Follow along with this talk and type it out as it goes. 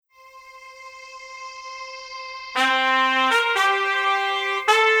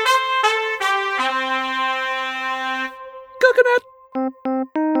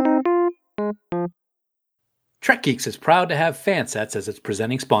Trek Geeks is proud to have Fansets as its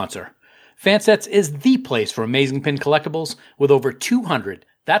presenting sponsor. Fansets is the place for amazing pin collectibles with over 200,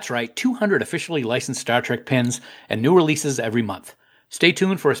 that's right, 200 officially licensed Star Trek pins and new releases every month. Stay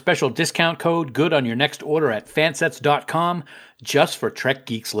tuned for a special discount code good on your next order at fansets.com just for Trek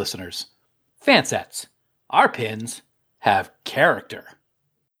Geeks listeners. Fansets. Our pins have character.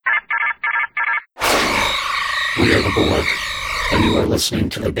 We are the Borg, and you are listening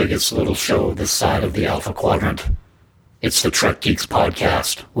to the biggest little show this side of the Alpha Quadrant. It's the Trek Geeks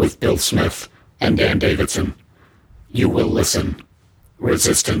podcast with Bill Smith and Dan Davidson. You will listen.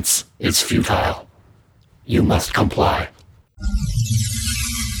 Resistance is futile. You must comply.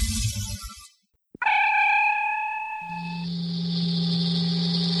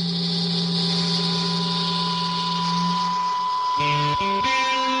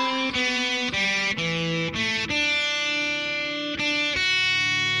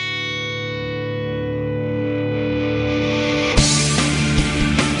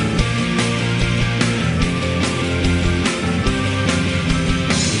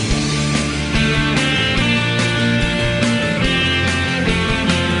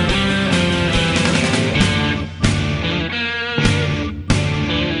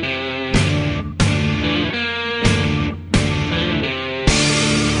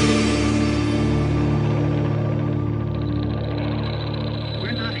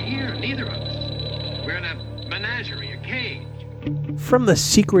 From the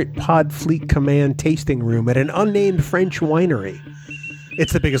secret Pod Fleet Command tasting room at an unnamed French winery.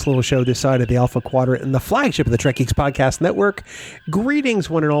 It's the biggest little show this side of the Alpha Quadrant and the flagship of the Trek Geeks Podcast Network. Greetings,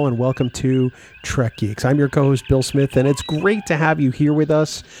 one and all, and welcome to Trek Geeks. I'm your co-host, Bill Smith, and it's great to have you here with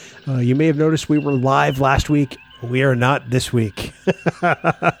us. You may have noticed we were live last week. We are not this week.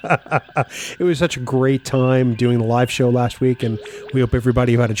 It was such a great time doing the live show last week, and we hope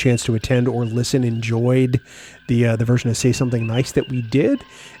everybody who had a chance to attend or listen enjoyed the version of Say Something Nice that we did.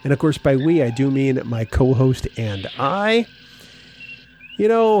 And of course, by we, I do mean my co-host and I. You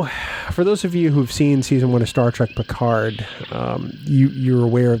know, for those of you who've seen season 1 of Star Trek Picard, you're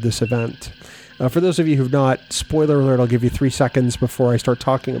aware of this event. For those of you who've not, spoiler alert, I'll give you 3 seconds before I start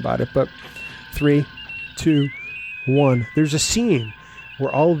talking about it. But 3, 2, 1. There's a scene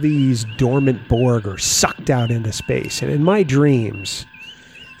where all these dormant Borg are sucked out into space. And in my dreams,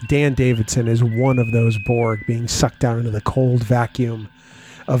 Dan Davidson is one of those Borg being sucked down into the cold vacuum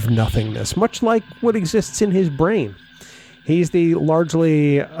of nothingness, much like what exists in his brain. He's the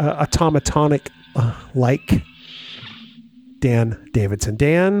largely automatonic-like Dan Davidson.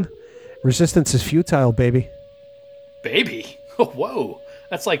 Dan, resistance is futile, baby. Baby? Whoa.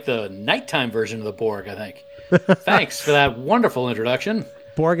 That's like the nighttime version of the Borg, I think. Thanks for that wonderful introduction.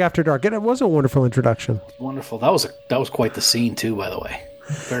 Borg After Dark. And it was a wonderful introduction. Wonderful. That was quite the scene, too, by the way.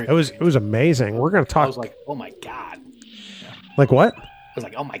 It was amazing. We're going to talk. I was like, oh my God. Like what? I was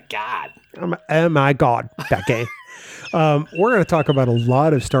like, oh my God. Oh my God, Becky. We're going to talk about a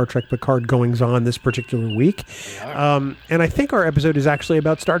lot of Star Trek Picard goings on this particular week. And I think our episode is actually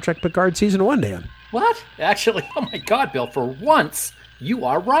about Star Trek Picard Season 1, Dan. One. Actually, oh my God, Bill, for once, you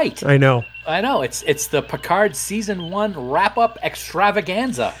are right. I know. It's the Picard Season 1 wrap-up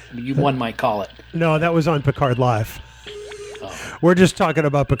extravaganza, one might call it. No, that was on Picard Live. Oh. We're just talking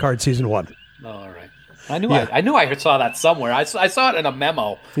about Picard Season 1. Oh, all right. I knew I saw that somewhere. I saw it in a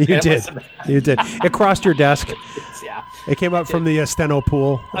memo. You did. It crossed your desk. Yeah. It came up from the steno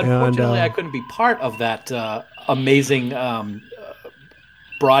pool. Unfortunately, I couldn't be part of that amazing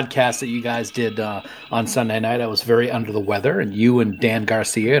broadcast that you guys did on Sunday night. I was very under the weather, and you and Dan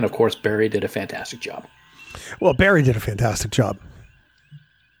Garcia and, of course, Barry did a fantastic job. Well, Barry did a fantastic job.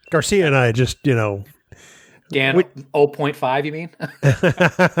 Garcia and I just, Dan, 0.5, you mean?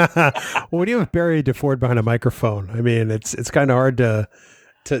 Well, when you have Barry DeFord behind a microphone, I mean, it's kind of hard to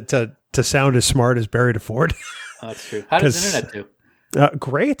sound as smart as Barry DeFord. Oh, that's true. How does the internet do?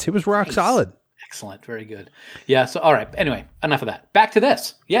 Great. It was rock solid. Excellent. Very good. Yeah. So, all right. Anyway, enough of that. Back to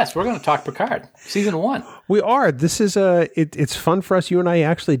this. Yes, we're going to talk Picard, Season 1. We are. This is it's fun for us. You and I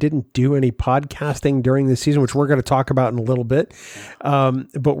actually didn't do any podcasting during this season, which we're going to talk about in a little bit.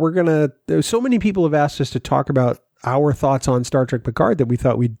 But there's so many people have asked us to talk about our thoughts on Star Trek Picard that we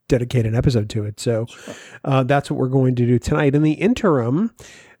thought we'd dedicate an episode to it. So that's what we're going to do tonight. In the interim,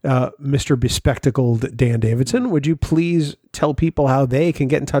 Mr. Bespectacled Dan Davidson, would you please tell people how they can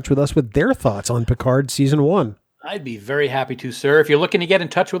get in touch with us with their thoughts on Picard Season 1? I'd be very happy to, sir. If you're looking to get in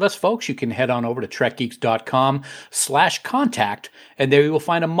touch with us, folks, you can head on over to trekgeeks.com/contact, and there you will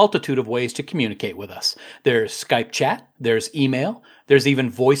find a multitude of ways to communicate with us. There's Skype chat, there's email, there's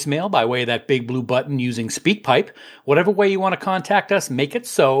even voicemail by way of that big blue button using SpeakPipe. Whatever way you want to contact us, make it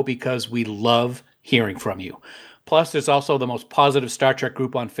so, because we love hearing from you. Plus, there's also the most positive Star Trek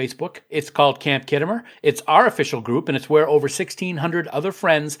group on Facebook. It's called Camp Kittimer. It's our official group, and it's where over 1,600 other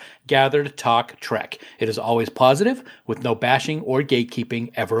friends gather to talk Trek. It is always positive, with no bashing or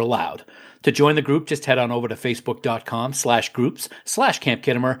gatekeeping ever allowed. To join the group, just head on over to facebook.com/groups/Camp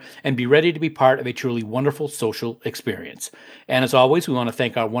Kittimer and be ready to be part of a truly wonderful social experience. And as always, we want to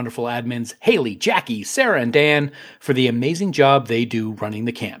thank our wonderful admins, Haley, Jackie, Sarah, and Dan, for the amazing job they do running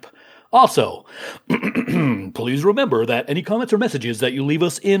the camp. Also, please remember that any comments or messages that you leave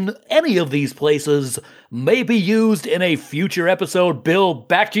us in any of these places may be used in a future episode. Bill,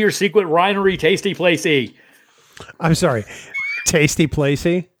 back to your secret winery, Tasty Placey. I'm sorry, Tasty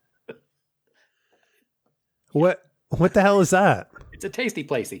Placey? What the hell is that? It's a Tasty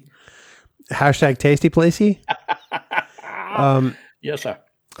Placey. Hashtag Tasty Placey? Yes, sir.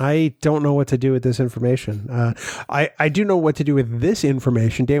 I don't know what to do with this information. I do know what to do with this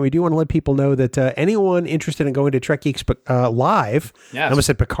information. Dan, we do want to let people know that anyone interested in going to Trek Geeks Live, yes. I almost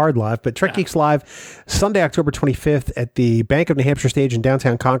said Picard Live, but Trek Geeks Live, Sunday, October 25th at the Bank of New Hampshire stage in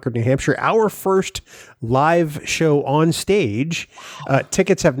downtown Concord, New Hampshire. Our first live show on stage.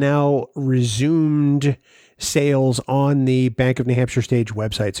 Tickets have now resumed sales on the Bank of New Hampshire stage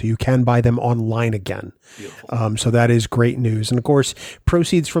website, so you can buy them online again. So that is great news. And of course,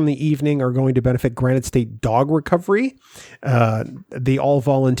 proceeds from the evening are going to benefit Granite State Dog Recovery, the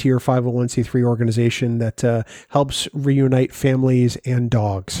all-volunteer 501c3 organization that helps reunite families and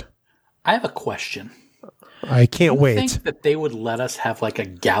dogs. I have a question. I can't wait. Do you think that they would let us have like a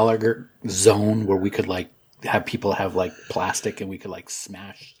Gallagher zone where we could like have people have like plastic and we could like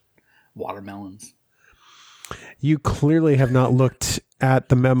smash watermelons? You clearly have not looked at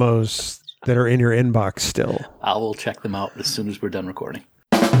the memos that are in your inbox still. I will check them out as soon as we're done recording.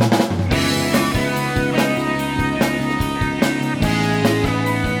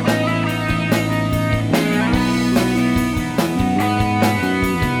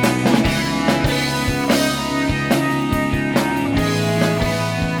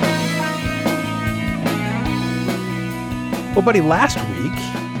 Well, buddy, last week,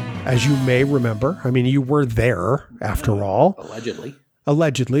 as you may remember, I mean, you were there after all.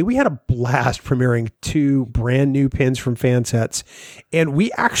 Allegedly, we had a blast premiering 2 brand new pins from Fansets, and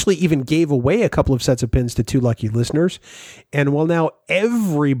we actually even gave away a couple of sets of pins to 2 lucky listeners. And well, now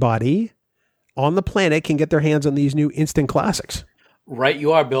everybody on the planet can get their hands on these new instant classics. Right,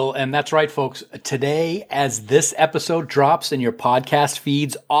 you are, Bill. And that's right, folks. Today, as this episode drops in your podcast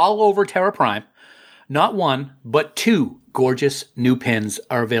feeds all over Terra Prime, not 1, but 2 gorgeous new pins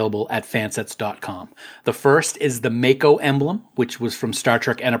are available at fansets.com. The first is the Mako emblem, which was from Star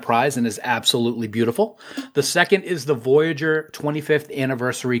Trek Enterprise and is absolutely beautiful. The second is the Voyager 25th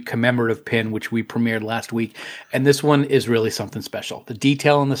anniversary commemorative pin, which we premiered last week. And this one is really something special. The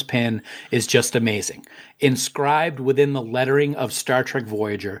detail on this pin is just amazing. Inscribed within the lettering of Star Trek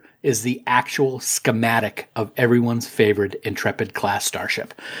Voyager is the actual schematic of everyone's favorite Intrepid class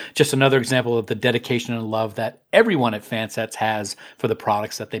starship. Just another example of the dedication and love that everyone at Fansets has for the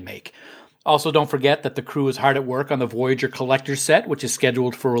products that they make. Also, don't forget that the crew is hard at work on the Voyager Collector's Set, which is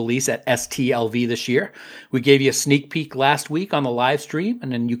scheduled for release at STLV this year. We gave you a sneak peek last week on the live stream,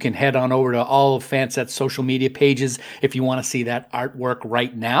 and then you can head on over to all of Fanset's social media pages if you want to see that artwork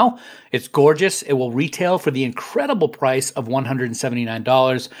right now. It's gorgeous. It will retail for the incredible price of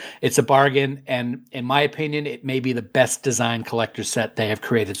 $179. It's a bargain, and in my opinion, it may be the best designed collector's set they have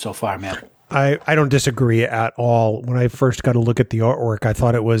created so far, man. I don't disagree at all. When I first got to look at the artwork, I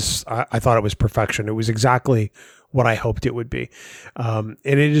thought it was perfection. It was exactly what I hoped it would be. And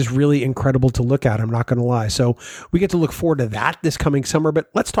it is really incredible to look at. I'm not going to lie. So we get to look forward to that this coming summer, but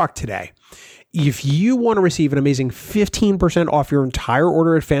let's talk today. If you want to receive an amazing 15% off your entire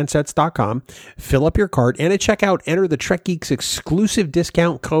order at fansets.com, fill up your cart, and at checkout, enter the Trek Geeks exclusive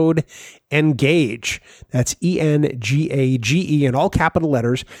discount code ENGAGE. That's ENGAGE in all capital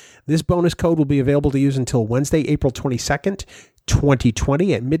letters. This bonus code will be available to use until Wednesday, April 22nd,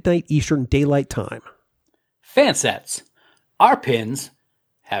 2020 at midnight Eastern Daylight Time. Fansets. Our pins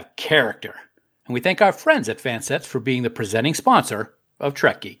have character. And we thank our friends at Fansets for being the presenting sponsor of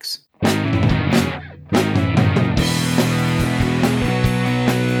Trek Geeks.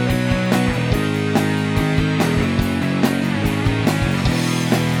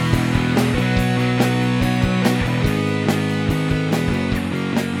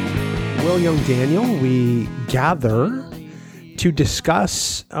 Well, young Daniel, we gather to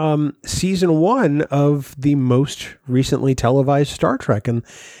discuss season 1 of the most recently televised Star Trek. And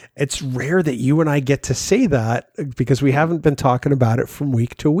it's rare that you and I get to say that because we haven't been talking about it from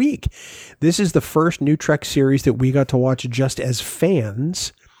week to week. This is the first new Trek series that we got to watch just as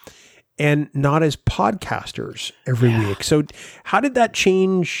fans. and not as podcasters every week. So how did that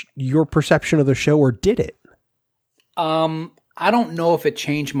change your perception of the show, or did it? I don't know if it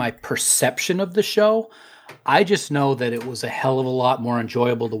changed my perception of the show. I just know that it was a hell of a lot more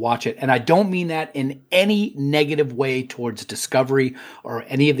enjoyable to watch it. And I don't mean that in any negative way towards Discovery or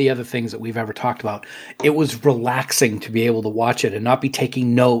any of the other things that we've ever talked about. It was relaxing to be able to watch it and not be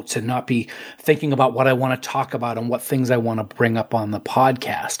taking notes and not be thinking about what I want to talk about and what things I want to bring up on the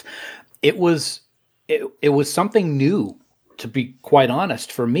podcast. It was something new, to be quite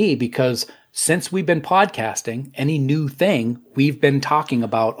honest, for me, because since we've been podcasting, any new thing we've been talking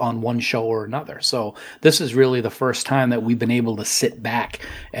about on one show or another. So this is really the first time that we've been able to sit back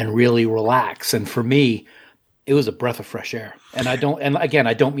and really relax. And for me, it was a breath of fresh air. And I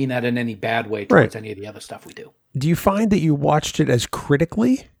don't mean that in any bad way towards any of the other stuff we do. Do you find that you watched it as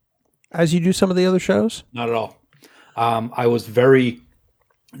critically as you do some of the other shows? Not at all. I was very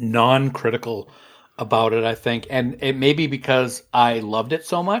non-critical about it, I think. And it may be because I loved it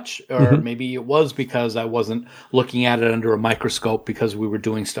so much, or maybe it was because I wasn't looking at it under a microscope because we were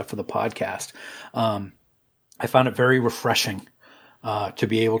doing stuff for the podcast. I found it very refreshing to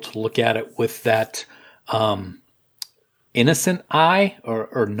be able to look at it with that innocent eye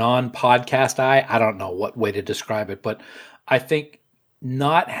or non-podcast eye. I don't know what way to describe it, but I think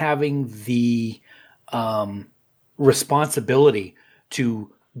not having the responsibility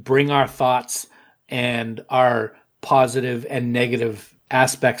to bring our thoughts and our positive and negative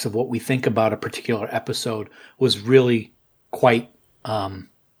aspects of what we think about a particular episode was really quite a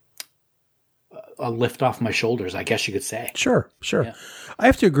lift off my shoulders, I guess you could say. Sure. Yeah. I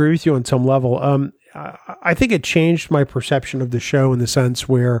have to agree with you on some level. I think it changed my perception of the show in the sense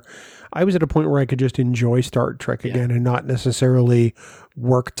where I was at a point where I could just enjoy Star Trek again and not necessarily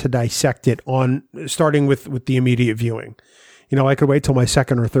work to dissect it starting with the immediate viewing. You know, I could wait till my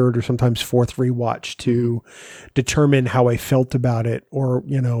second or third or sometimes fourth rewatch to determine how I felt about it, or,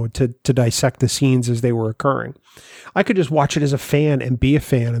 you know, to dissect the scenes as they were occurring. I could just watch it as a fan and be a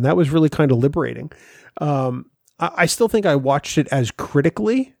fan, and that was really kind of liberating. I still think I watched it as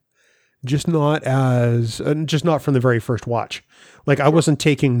critically, just not from the very first watch. Like, I wasn't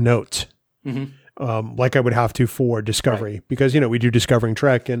taking notes. Like I would have to for Discovery, because, you know, we do Discovering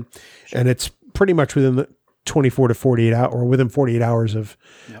Trek, and it's pretty much within the 24 to 48 hours, or within 48 hours of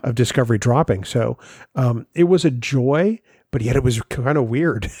Discovery dropping. So it was a joy, but yet it was kind of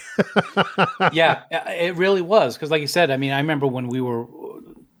weird. Yeah, it really was. Because like you said, I mean, I remember when we were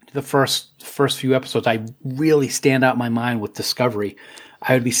the first few episodes, I really stand out in my mind with Discovery.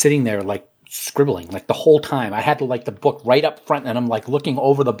 I would be sitting there like scribbling like the whole time. I had to like the book right up front, and I'm like looking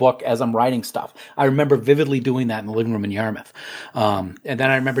over the book as I'm writing stuff. I remember vividly doing that in the living room in Yarmouth. And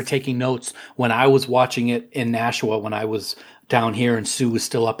then I remember taking notes when I was watching it in Nashua, when I was down here and Sue was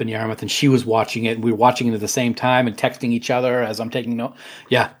still up in Yarmouth and she was watching it, and we were watching it at the same time and texting each other as I'm taking notes.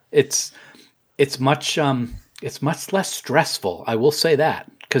 Yeah, it's much less stressful. I will say that,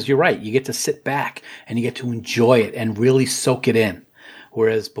 because you're right. You get to sit back and you get to enjoy it and really soak it in.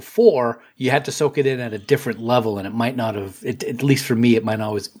 Whereas before, you had to soak it in at a different level, and it might not have, at least for me, it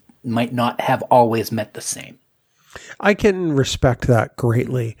might not have always meant the same. I can respect that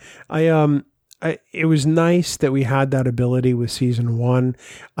greatly. It was nice that we had that ability with season 1.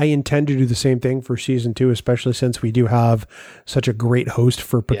 I intend to do the same thing for season 2, especially since we do have such a great host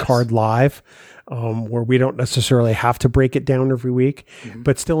for Picard Live, where we don't necessarily have to break it down every week,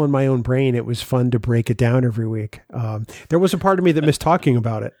 but still in my own brain, it was fun to break it down every week. There was a part of me that missed talking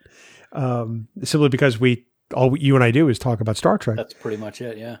about it, simply because all you and I do is talk about Star Trek. That's pretty much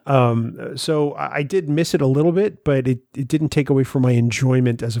it, yeah. So I did miss it a little bit, but it didn't take away from my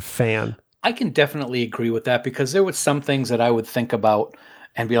enjoyment as a fan. I can definitely agree with that, because there were some things that I would think about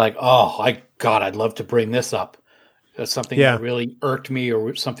and be like, I'd love to bring this up. That's something that really irked me,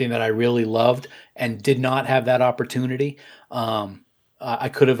 or something that I really loved and did not have that opportunity. I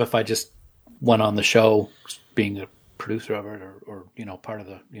could have, if I just went on the show, being a producer of it, or you know, part of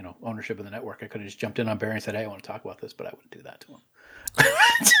the, you know, ownership of the network, I could have just jumped in on Barry and said, hey, I want to talk about this, but I wouldn't do that to him.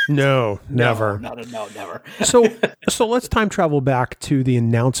 No, never. No, never. So let's time travel back to the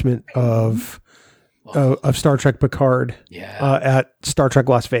announcement of Star Trek Picard at Star Trek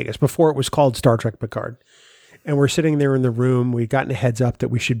Las Vegas, before it was called Star Trek Picard. And we're sitting there in the room. We'd gotten a heads up that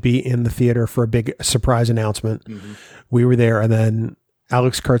we should be in the theater for a big surprise announcement. We were there, and then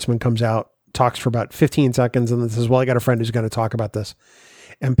Alex Kurtzman comes out, talks for about 15 seconds, and then says, well, I got a friend who's going to talk about this.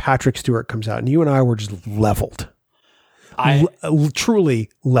 And Patrick Stewart comes out, and you and I were just leveled. Truly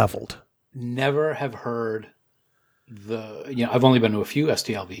leveled. Never have heard I've only been to a few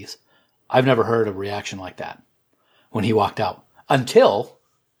STLVs. I've never heard a reaction like that when he walked out, until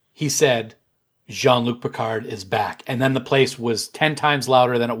he said, Jean-Luc Picard is back. And then the place was 10 times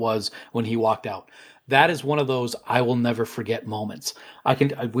louder than it was when he walked out. That is one of those I will never forget moments.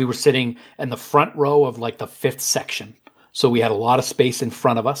 We were sitting in the front row of like the 5th section. So we had a lot of space in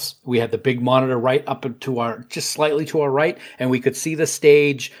front of us. We had the big monitor right up to just slightly to our right, and we could see the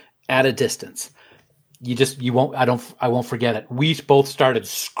stage at a distance. I won't forget it. We both started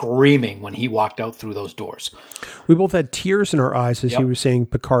screaming when he walked out through those doors. We both had tears in our eyes as he was saying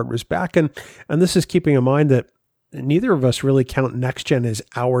Picard was back. And this is keeping in mind that neither of us really count Next Gen as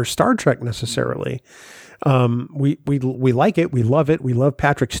our Star Trek necessarily. We like it. We love it. We love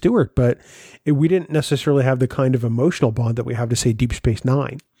Patrick Stewart, but we didn't necessarily have the kind of emotional bond that we have to say Deep Space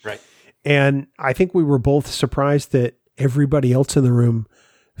Nine. Right. And I think we were both surprised that everybody else in the room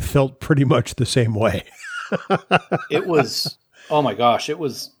felt pretty much the same way. It was, oh my gosh, it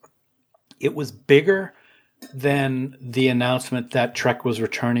was bigger than the announcement that Trek was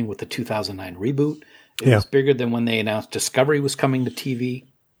returning with the 2009 reboot. It was bigger than when they announced Discovery was coming to TV.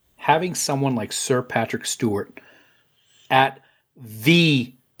 Having someone like Sir Patrick Stewart at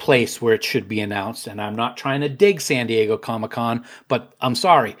the place where it should be announced, and I'm not trying to dig San Diego Comic-Con, but I'm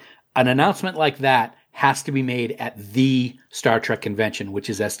sorry, an announcement like that has to be made at the Star Trek convention, which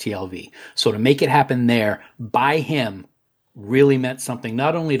is STLV. So to make it happen there by him really meant something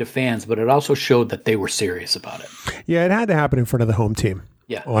not only to fans, but it also showed that they were serious about it. Yeah, it had to happen in front of the home team.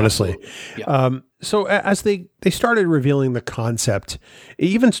 Yeah, honestly. Yeah. So as they started revealing the concept,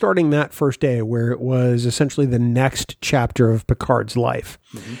 even starting that first day where it was essentially the next chapter of Picard's life,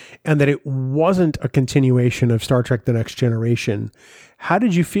 and that it wasn't a continuation of Star Trek: The Next Generation, how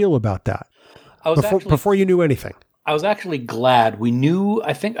did you feel about that? Before you knew anything. I was actually glad. We knew,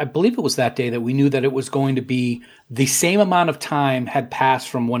 I believe it was that day that we knew that it was going to be the same amount of time had passed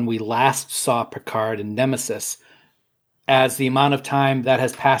from when we last saw Picard in Nemesis as the amount of time that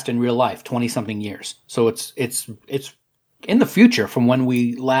has passed in real life, 20-something years. So it's in the future from when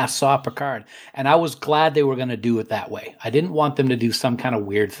we last saw Picard. And I was glad they were going to do it that way. I didn't want them to do some kind of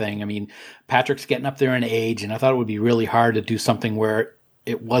weird thing. I mean, Patrick's getting up there in age, and I thought it would be really hard to do something where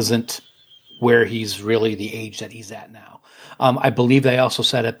it wasn't where he's really the age that he's at now. I believe they also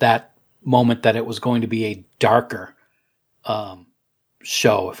said at that moment that it was going to be a darker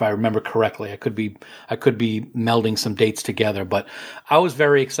show, if I remember correctly. I could be melding some dates together, but I was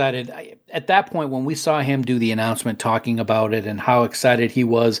very excited. At that point, when we saw him do the announcement talking about it and how excited he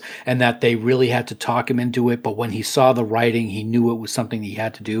was and that they really had to talk him into it, but when he saw the writing, he knew it was something he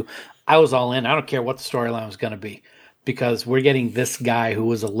had to do. I was all in. I don't care what the storyline was going to be, because we're getting this guy who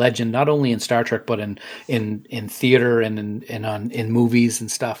was a legend, not only in Star Trek, but in theater and in movies and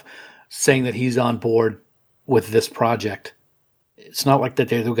stuff, saying that he's on board with this project. It's not like that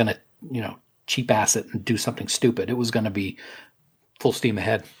they were going to, cheap ass it and do something stupid. It was going to be full steam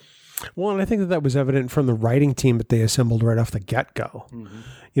ahead. Well, and I think that was evident from the writing team that they assembled right off the get-go.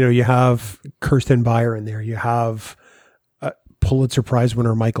 You have Kirsten Beyer in there. You have Pulitzer Prize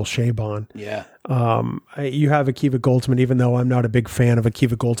winner Michael Chabon. Yeah. You have Akiva Goldsman, even though I'm not a big fan of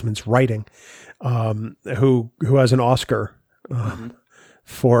Akiva Goldsman's writing, who has an Oscar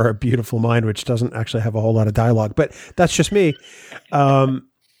for A Beautiful Mind, which doesn't actually have a whole lot of dialogue, but that's just me.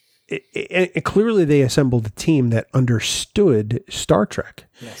 Clearly they assembled a team that understood Star Trek.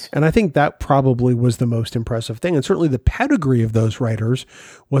 Yes. And I think that probably was the most impressive thing. And certainly the pedigree of those writers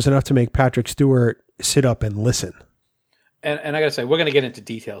was enough to make Patrick Stewart sit up and listen. And I got to say, we're going to get into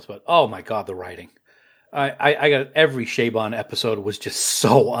details, but oh my God, the writing. I got every Chabon episode was just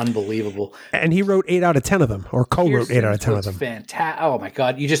so unbelievable. And he wrote 8 out of 10 of them, or co-wrote 8 out of 10 of them. Fantastic. Oh my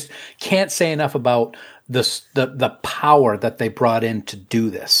God. You just can't say enough about the power that they brought in to do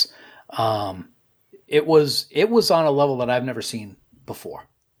this. It was on a level that I've never seen before.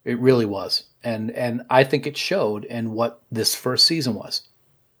 It really was. And I think it showed in what this first season was.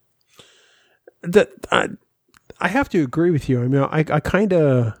 I have to agree with you. I mean,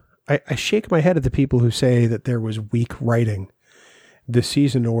 I shake my head at the people who say that there was weak writing this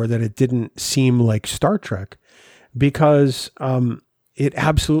season or that it didn't seem like Star Trek, because it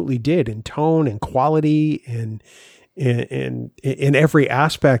absolutely did in tone and quality and in every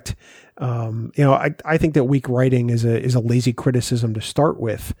aspect. I think that weak writing is a lazy criticism to start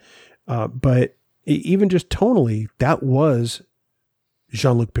with, but even just tonally, that was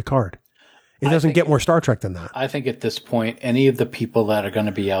Jean-Luc Picard. It doesn't get more Star Trek than that. I think at this point, any of the people that are going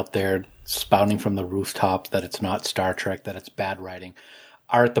to be out there spouting from the rooftops that it's not Star Trek, that it's bad writing,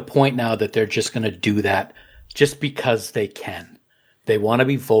 are at the point now that they're just going to do that just because they can. They want to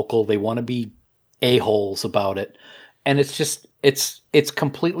be vocal. They want to be a-holes about it. And it's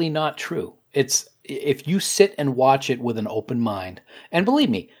completely not true. If you sit and watch it with an open mind, and believe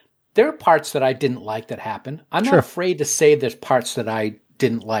me, there are parts that I didn't like that happened. I'm not afraid to say there's parts that I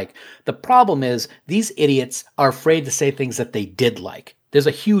didn't like. The problem is these idiots are afraid to say things that they did like. There's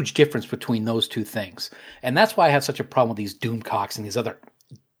a huge difference between those two things. And that's why I have such a problem with these doomcocks and these other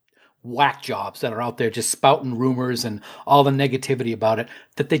whack jobs that are out there just spouting rumors and all the negativity about it,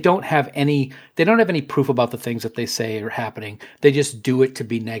 that they don't have any proof about the things that they say are happening. They just do it to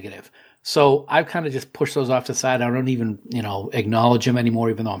be negative. So I've kind of just pushed those off to the side. I don't even, acknowledge them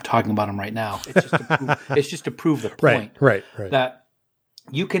anymore, even though I'm talking about them right now. It's just to prove the point. Right. That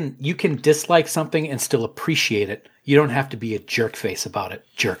you can dislike something and still appreciate it. You don't have to be a jerk face about it.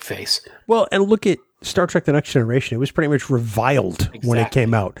 Jerk face. Well, and look at Star Trek The Next Generation. It was pretty much reviled when it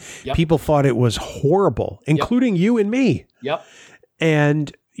came out. Yep. People thought it was horrible, including you and me. Yep.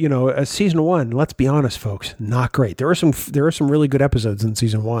 And, season 1, let's be honest, folks, not great. There are some really good episodes in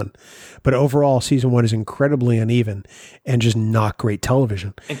season 1, but overall season 1 is incredibly uneven and just not great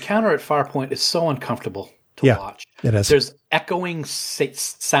television. Encounter at Farpoint is so uncomfortable to watch. It is. There's echoing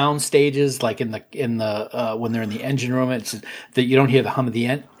sound stages, like in the when they're in the engine room. It's that you don't hear the hum of the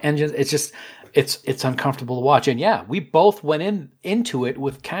engine. It's just it's uncomfortable to watch. And yeah, we both went into it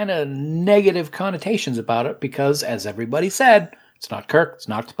with kind of negative connotations about it because, as everybody said, it's not Kirk, it's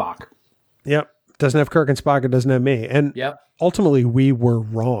not Spock. Yep, doesn't have Kirk and Spock. It doesn't have me. And ultimately, we were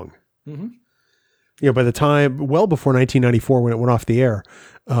wrong. Mm-hmm. By the time, well before 1994, when it went off the air,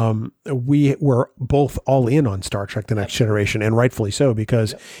 we were both all in on Star Trek The Next Generation, and rightfully so,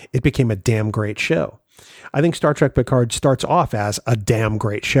 because it became a damn great show. I think Star Trek Picard starts off as a damn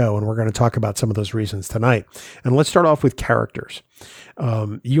great show, and we're going to talk about some of those reasons tonight. And let's start off with characters.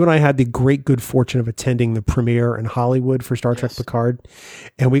 You and I had the great good fortune of attending the premiere in Hollywood for Star Trek Picard,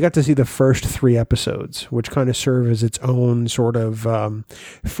 and we got to see the first 3 episodes, which kind of serve as its own sort of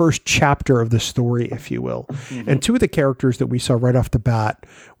first chapter of the story, if you will. Mm-hmm. And 2 of the characters that we saw right off the bat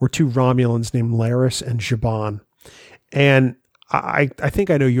were 2 Romulans named Laris and Zhaban. And I think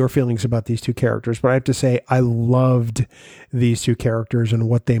I know your feelings about these 2 characters, but I have to say I loved these 2 characters and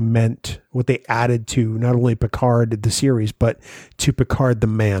what they meant, what they added to not only Picard, the series, but to Picard, the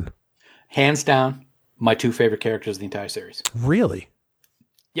man. Hands down, my 2 favorite characters of the entire series. Really?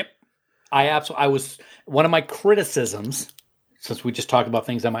 Yep. I was one of my criticisms, since we just talked about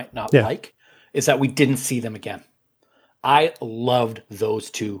things I might not like, is that we didn't see them again. I loved those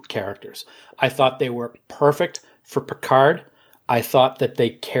 2 characters. I thought they were perfect for Picard. I thought that they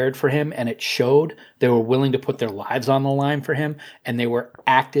cared for him, and it showed. They were willing to put their lives on the line for him, and they were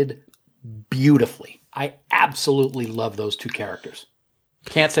acted beautifully. I absolutely love those 2 characters.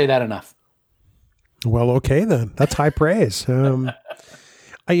 Can't say that enough. Well, okay then. That's high praise. I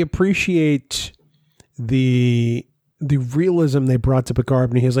appreciate the realism they brought to Picard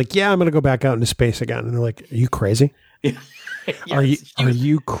when he was like, "Yeah, I'm going to go back out into space again," and they're like, "Are you crazy? Yes, are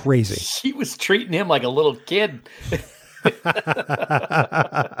you crazy?" She was treating him like a little kid.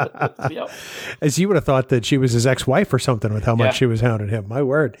 As you would have thought that she was his ex-wife or something with how much she was hounding him. My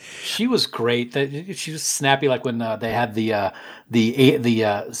word. She was great. She was snappy, like when they had the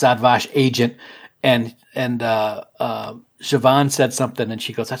Zadvash agent and Siobhan said something and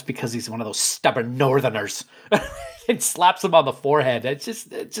she goes, "That's because he's one of those stubborn northerners." And slaps him on the forehead. It's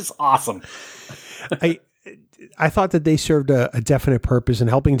just awesome. I thought that they served a definite purpose in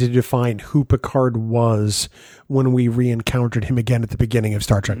helping to define who Picard was when we re-encountered him again at the beginning of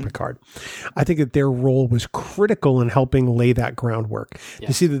Star Trek Picard. I think that their role was critical in helping lay that groundwork.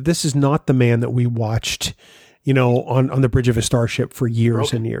 To see that this is not the man that we watched, on the bridge of a starship for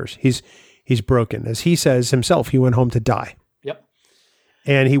years and years. He's broken. As he says himself, he went home to die. Yep.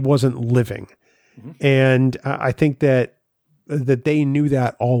 And he wasn't living. Mm-hmm. And I think that they knew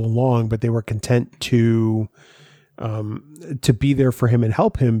that all along, but they were content to be there for him and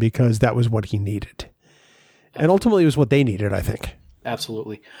help him because that was what he needed. And ultimately it was what they needed, I think.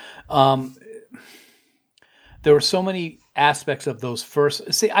 Absolutely. There were so many aspects of those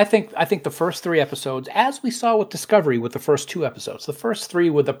I think the first 3 episodes, as we saw with Discovery with the first 2 episodes, the first 3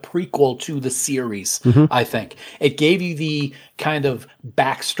 were the prequel to the series. Mm-hmm. I think it gave you the kind of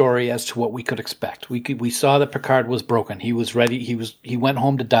backstory as to what we could expect. We saw that Picard was broken. He was ready. He went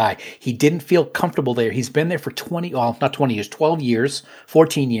home to die. He didn't feel comfortable there. He's been there for 12 years,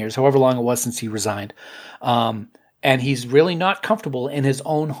 14 years, however long it was since he resigned. And he's really not comfortable in his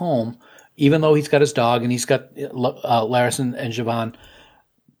own home, even though he's got his dog and he's got Laris and Zhaban.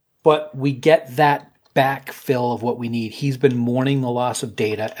 But we get that backfill of what we need. He's been mourning the loss of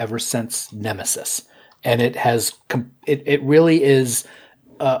Data ever since Nemesis. And it really is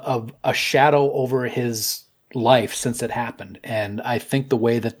a shadow over his life since it happened. And I think the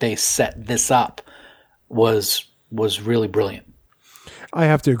way that they set this up was really brilliant. I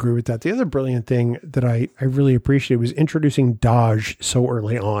have to agree with that. The other brilliant thing that I really appreciated was introducing Dahj so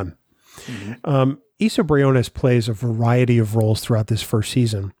early on. Issa Briones plays a variety of roles throughout this first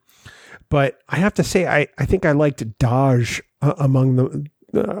season, but I have to say, I think I liked Dahj among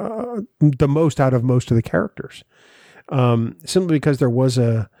the most out of most of the characters, simply because there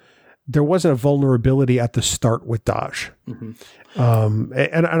wasn't a vulnerability at the start with Dahj.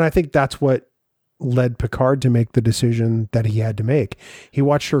 And I think that's what led Picard to make the decision that he had to make. He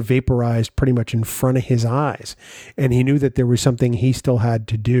watched her vaporized pretty much in front of his eyes, and he knew that there was something he still had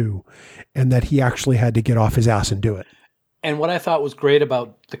to do, and that he actually had to get off his ass and do it. And what I thought was great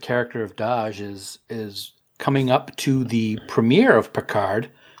about the character of Dahj is coming up to the premiere of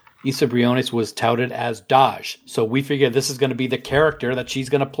Picard, Issa Briones was touted as Dahj. So we figured this is going to be the character that she's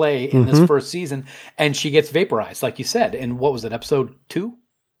going to play in this first season, and she gets vaporized, like you said. And what was it, episode 2?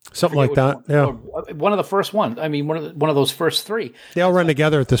 Something like that. Yeah. One of the first ones. I mean, one of those first 3. They all run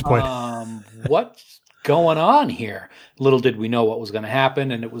together at this point. What's going on here? Little did we know what was going to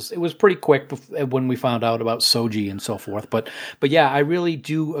happen, and it was pretty quick when we found out about Soji and so forth. But yeah, I really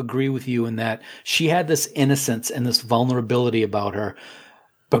do agree with you in that she had this innocence and this vulnerability about her.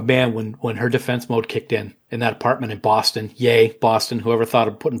 But man, when her defense mode kicked in that apartment in Boston, yay, Boston! Whoever thought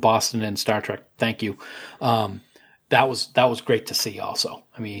of putting Boston in Star Trek, thank you. That was great to see. Also,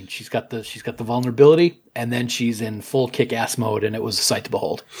 I mean, she's got the vulnerability, and then she's in full kick-ass mode, and it was a sight to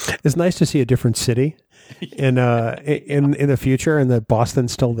behold. It's nice to see a different city in the future, and that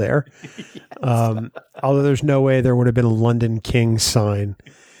Boston's still there. Although there's no way there would have been a London Kings sign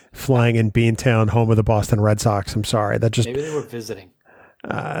flying in Beantown, home of the Boston Red Sox. I'm sorry, maybe they were visiting.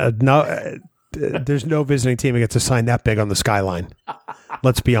 No, there's no visiting team that gets a sign that big on the skyline.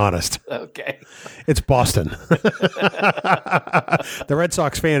 Let's be honest. Okay. It's Boston. The Red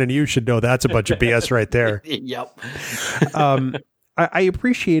Sox fan and you should know that's a bunch of BS right there. Yep. I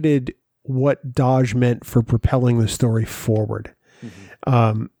appreciated what Dahj meant for propelling the story forward.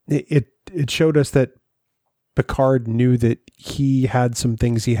 It showed us that Picard knew that he had some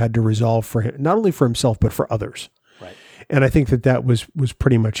things he had to resolve for him, not only for himself, but for others. Right. And I think that was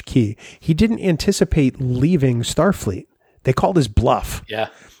pretty much key. He didn't anticipate leaving Starfleet. They called his bluff. Yeah.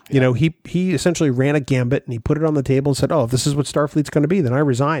 You know, he essentially ran a gambit and he put it on the table and said, "Oh, if this is what Starfleet's going to be, then I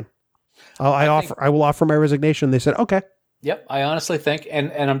resign. I will offer my resignation." They said, "Okay." Yep. I honestly think,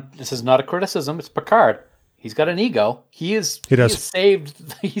 and this is not a criticism. It's Picard. He's got an ego. He saved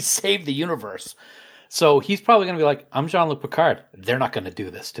the universe. So he's probably going to be like, "I'm Jean-Luc Picard. They're not going to do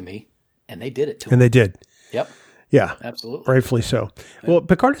this to me," and they did it to him. And they did. Yep. Yeah, absolutely. Rightfully so. Well,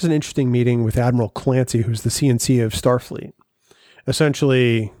 Picard has an interesting meeting with Admiral Clancy, who's the CNC of Starfleet,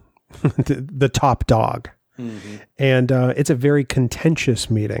 essentially the top dog. And it's a very contentious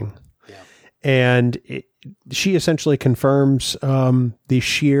meeting. Yeah. And she essentially confirms the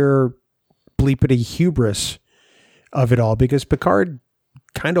sheer bleepity hubris of it all, because Picard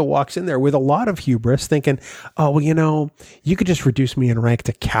kind of walks in there with a lot of hubris thinking, "Oh, well, you know, you could just reduce me in rank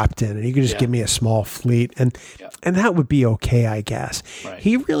to captain and you could just give me a small fleet and that would be okay, I guess." Right.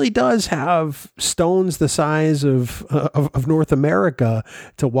 He really does have stones the size of North America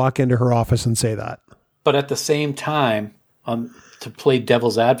to walk into her office and say that. But at the same time, to play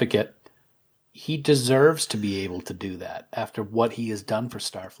devil's advocate, he deserves to be able to do that after what he has done for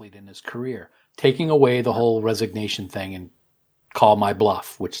Starfleet in his career, taking away the whole resignation thing and call my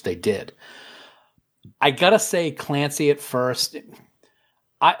bluff, which they did. I gotta say, Clancy at first,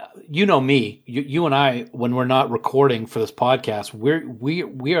 you know me, you and I, when we're not recording for this podcast,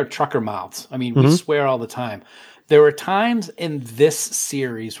 we are trucker mouths. I mean, we swear all the time. There were times in this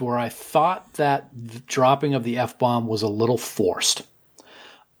series where I thought that the dropping of the F-bomb was a little forced.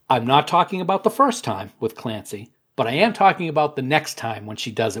 I'm not talking about the first time with Clancy, but I am talking about the next time when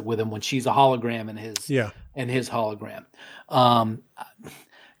she does it with him, when she's a hologram in his hologram.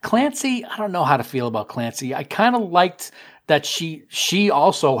 Clancy, I don't know how to feel about Clancy. I kind of liked that she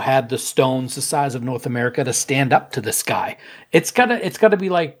also had the stones the size of North America to stand up to this guy. It's gotta be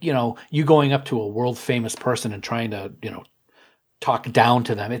like, you know, you going up to a world famous person and trying to, you know, talk down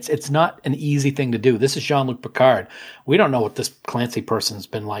to them. It's not an easy thing to do. This is Jean-Luc Picard. We don't know what this Clancy person's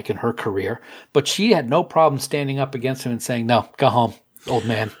been like in her career, but she had no problem standing up against him and saying, "No, go home, old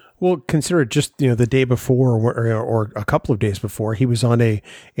man." Well, consider it just, you know, the day before or a couple of days before, he was on a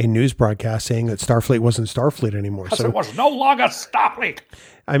news broadcast saying that Starfleet wasn't Starfleet anymore. So it was no longer Starfleet.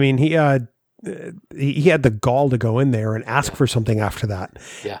 I mean, he had the gall to go in there and ask for something after that.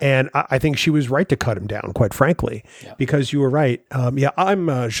 Yeah. And I think she was right to cut him down, quite frankly, because you were right.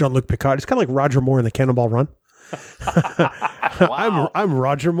 I'm Jean-Luc Picard. It's kind of like Roger Moore in the Cannonball Run. Wow. I'm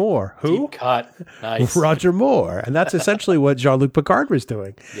Roger Moore. Who? Deep cut. Nice. Roger Moore. And that's essentially what Jean-Luc Picard was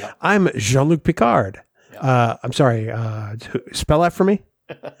doing. Yep. I'm Jean-Luc Picard. Yep. I'm sorry. Spell that for me.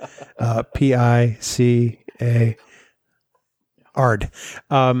 P-I-C-A. Ard.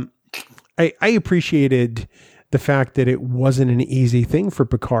 I appreciated the fact that it wasn't an easy thing for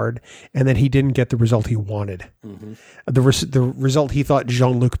Picard and that he didn't get the result he wanted. Mm-hmm. The result he thought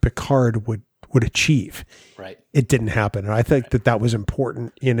Jean-Luc Picard would achieve. Right. It didn't happen. And I think that was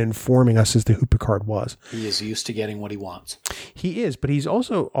important in informing us as to who Picard was. He is used to getting what he wants. He is, but he's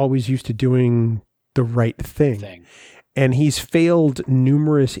also always used to doing the right thing. And he's failed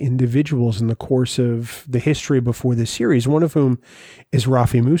numerous individuals in the course of the history before this series, one of whom is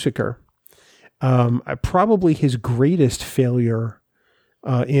Raffi Musiker. Probably his greatest failure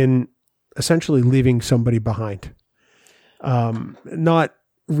in essentially leaving somebody behind. Not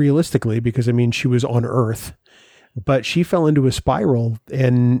realistically, because I mean, she was on Earth, but she fell into a spiral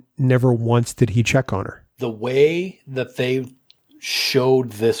and never once did he check on her. The way that they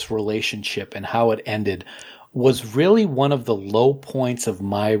showed this relationship and how it ended was really one of the low points of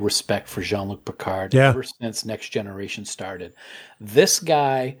my respect for Jean-Luc Picard ever since Next Generation started. This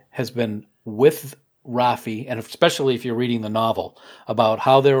guy has been with Raffi, and especially if you're reading the novel, about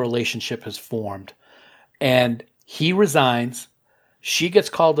how their relationship has formed. And he resigns. She gets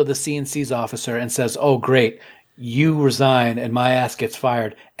called to the CNC's officer and says, oh, great, you resign and my ass gets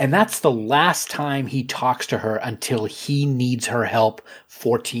fired. And that's the last time he talks to her until he needs her help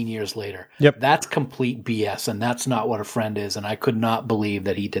 14 years later. Yep. That's complete BS, and that's not what a friend is. And I could not believe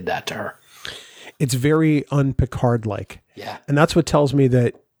that he did that to her. It's very un-Picard-like. Yeah. And that's what tells me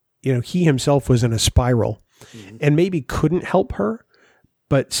that, you know, he himself was in a spiral and maybe couldn't help her,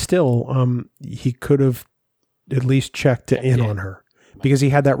 but still, he could have at least checked in on her because he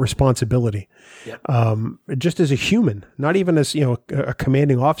had that responsibility. Yep. Just as a human, not even as, you know, a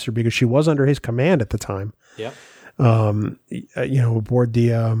commanding officer, because she was under his command at the time. Yep. You know, aboard the,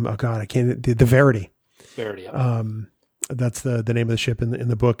 the Verity. Verity. Yep. That's the name of the ship in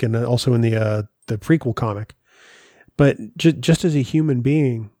the book and also in the prequel comic. But just as a human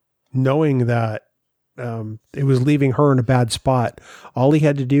being, knowing that it was leaving her in a bad spot, all he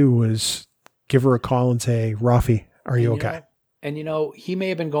had to do was give her a call and say, Raffi, are you okay? And, you know, he may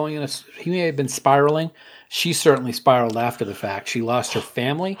have been he may have been spiraling. She certainly spiraled after the fact. She lost her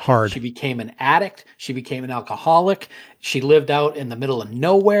family. Hard. She became an addict. She became an alcoholic. She lived out in the middle of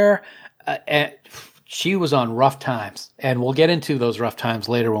nowhere. And she was on rough times. And we'll get into those rough times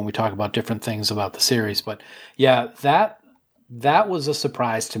later when we talk about different things about the series. But yeah, that was a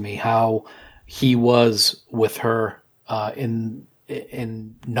surprise to me, how he was with her in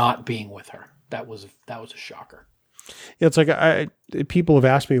not being with her. That was a shocker. It's like people have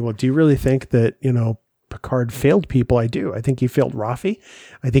asked me, well, do you really think that, you know, Picard failed people? I do. I think he failed Raffi.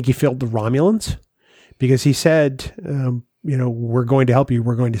 I think he failed the Romulans because he said, you know, we're going to help you.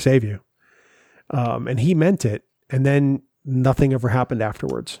 We're going to save you. And he meant it. And then nothing ever happened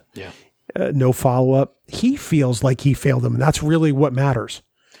afterwards. Yeah. No follow-up. He feels like he failed them. And that's really what matters.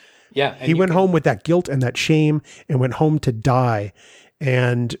 Yeah. He went home with that guilt and that shame and went home to die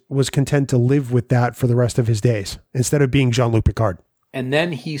and was content to live with that for the rest of his days instead of being Jean-Luc Picard. And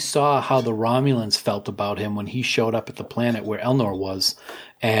then he saw how the Romulans felt about him when he showed up at the planet where Elnor was.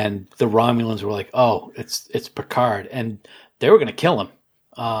 And the Romulans were like, oh, it's Picard. And they were going to kill him.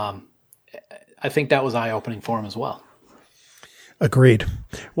 I think that was eye-opening for him as well. Agreed.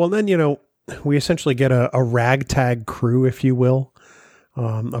 Well, then, you know, we essentially get a ragtag crew, if you will,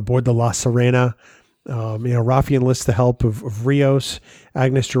 aboard the La Sirena. You know, Raffi enlists the help of Rios.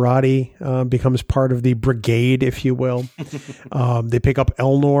 Agnes Jurati becomes part of the brigade, if you will. They pick up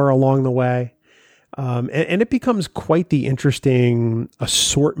Elnor along the way. And it becomes quite the interesting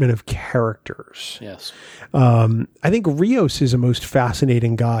assortment of characters. Yes. I think Rios is a most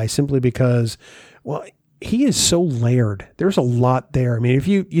fascinating guy simply because, well, he is so layered. There's a lot there. I mean, if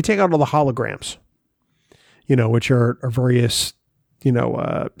you take out all the holograms, you know, which are various, you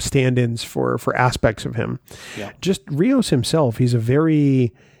know, stand-ins for aspects of him. Yeah. Just Rios himself, he's a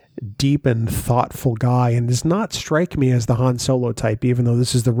very deep and thoughtful guy and does not strike me as the Han Solo type, even though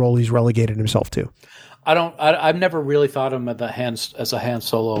this is the role he's relegated himself to. I've never really thought of him as a Han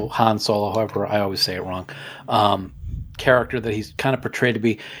Solo, however, I always say it wrong, character that he's kind of portrayed to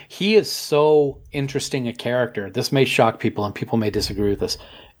be. He is so interesting a character. This may shock people and people may disagree with this.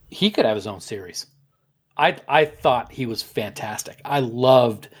 He could have his own series. I thought he was fantastic. I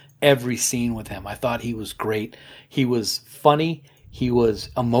loved every scene with him. I thought he was great. He was funny. He was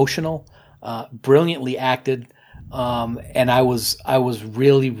emotional, brilliantly acted. And I was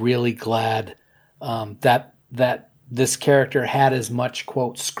really, really glad that this character had as much,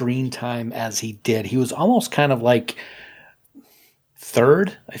 quote, screen time as he did. He was almost kind of like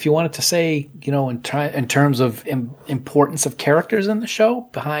third, if you wanted to say, in terms of importance of characters in the show,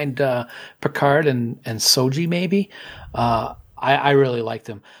 behind Picard and Soji, maybe. I really liked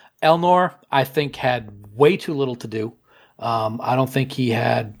him. Elnor, I think, had way too little to do. I don't think he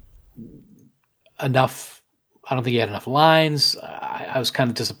had enough. I don't think he had enough lines. I was kind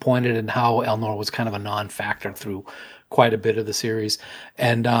of disappointed in how Elnor was kind of a non-factor through quite a bit of the series.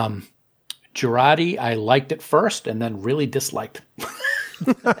 And Jurati, I liked at first and then really disliked.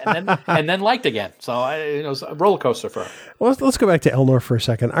 and then liked again. So it was a roller coaster for her. Well, let's go back to Elnor for a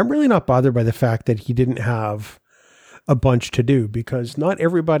second. I'm really not bothered by the fact that he didn't have a bunch to do, because not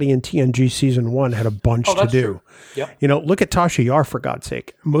everybody in TNG season 1 had a bunch to do. True. Yep. Look at Tasha Yar, for God's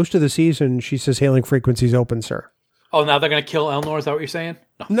sake. Most of the season, she says hailing frequencies open, sir. Oh, now they're going to kill Elnor? Is that what you're saying?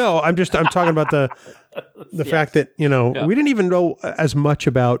 No, I'm talking about the fact that, we didn't even know as much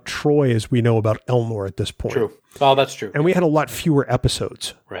about Troy as we know about Elnor at this point. True. Oh, that's true. And we had a lot fewer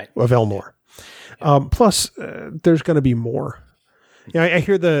episodes of Elnor. Yeah. Plus, there's going to be more. I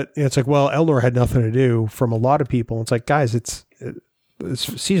hear it's like, well, Elnor had nothing to do from a lot of people. It's like, guys, it's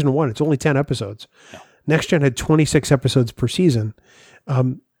season 1. It's only 10 episodes. No. Next Gen had 26 episodes per season.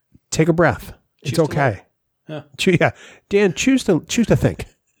 Take a breath. It's okay. Yeah. Dan, choose to think.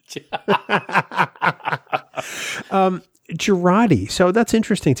 Jurati. So that's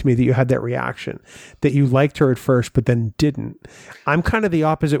interesting to me that you had that reaction, that you liked her at first, but then didn't. I'm kind of the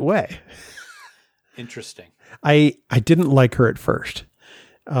opposite way. Interesting. I didn't like her at first.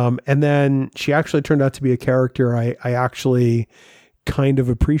 And then she actually turned out to be a character I actually kind of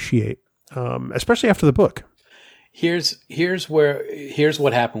appreciate, especially after the book. Here's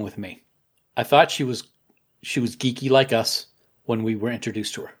what happened with me. I thought she was geeky like us when we were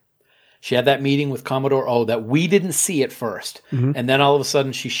introduced to her. She had that meeting with Commodore O that we didn't see at first. Mm-hmm. And then all of a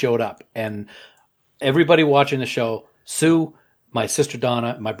sudden she showed up, and everybody watching the show, Sue, my sister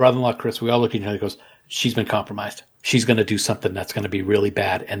Donna, my brother-in-law Chris, we all looked at each other and goes, she's been compromised. She's going to do something that's going to be really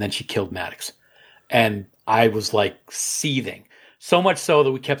bad. And then she killed Maddox. And I was like seething. So much so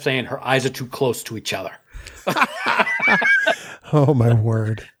that we kept saying her eyes are too close to each other. Oh, my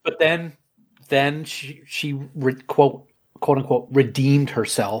word. But then she quote unquote redeemed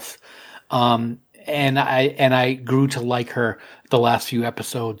herself. And I grew to like her the last few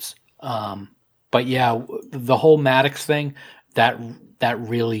episodes. But yeah, the whole Maddox thing, that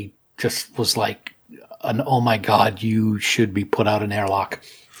really just was like an, oh my God, you should be put out an airlock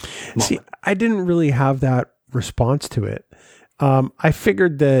moment. See, I didn't really have that response to it. I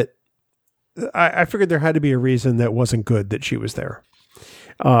figured there had to be a reason that wasn't good that she was there.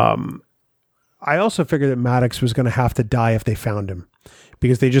 I also figured that Maddox was going to have to die if they found him,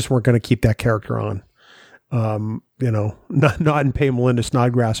 because they just weren't going to keep that character on. Not and pay Melinda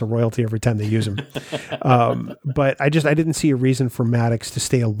Snodgrass a royalty every time they use him. But I didn't see a reason for Maddox to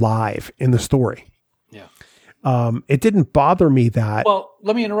stay alive in the story. Yeah. It didn't bother me that. Well,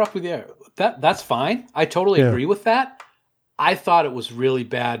 let me interrupt with you. That's fine. I totally agree with that. I thought it was really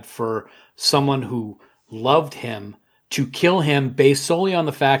bad for someone who loved him to kill him based solely on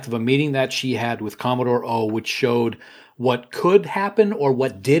the fact of a meeting that she had with Commodore O, which showed what could happen or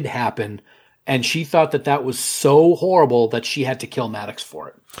what did happen. And she thought that was so horrible that she had to kill Maddox for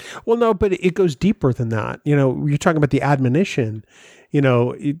it. Well, no, but it goes deeper than that. You're talking about the admonition.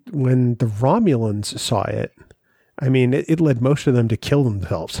 When the Romulans saw it, I mean, it led most of them to kill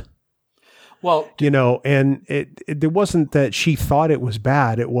themselves. Well, and it wasn't that she thought it was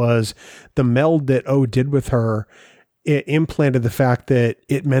bad. It was the meld that O did with her. It implanted the fact that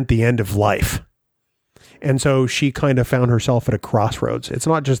it meant the end of life. And so she kind of found herself at a crossroads. It's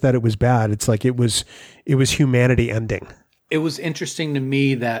not just that it was bad. It's like it was humanity ending. It was interesting to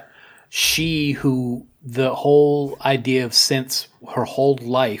me that who the whole idea of synths her whole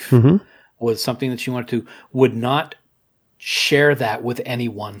life was something that she wanted to, would not share that with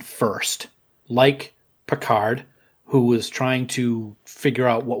anyone first. Like Picard, who was trying to figure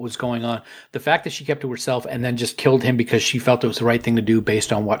out what was going on. The fact that she kept to herself and then just killed him because she felt it was the right thing to do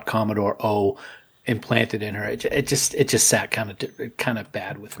based on what Commodore O implanted in her. It just sat kind of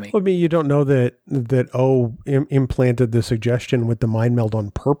bad with me. Well, I mean, you don't know that O implanted the suggestion with the mind meld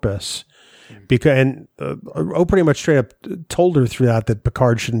on purpose, because O pretty much straight up told her through that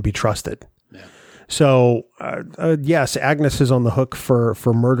Picard shouldn't be trusted. Yeah. So yes, Agnes is on the hook for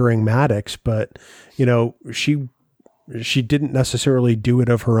murdering Maddox, but she didn't necessarily do it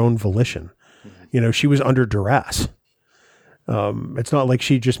of her own volition. Mm-hmm. She was under duress. It's not like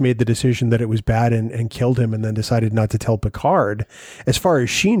she just made the decision that it was bad and killed him and then decided not to tell Picard. As far as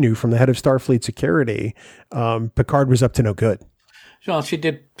she knew from the head of Starfleet security, Picard was up to no good. Well, she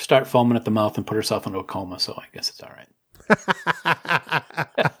did start foaming at the mouth and put herself into a coma, so I guess it's all right.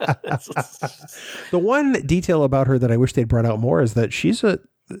 The one detail about her that I wish they'd brought out more is that she's a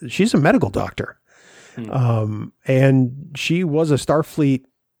medical doctor. And she was a Starfleet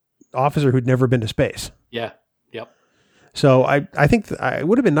officer who'd never been to space. Yeah. Yep. So I think it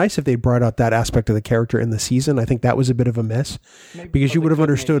would have been nice if they brought out that aspect of the character in the season. I think that was a bit of a miss because you would have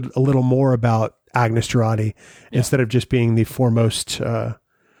understood a little more about Agnes Jurati instead of just being the foremost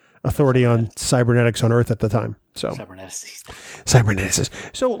authority on cybernetics on Earth at the time. So cybernetics.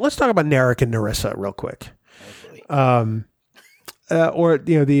 So let's talk about Narek and Narissa real quick. Or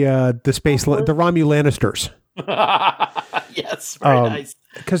the space the Romulannisters. Yes, very nice.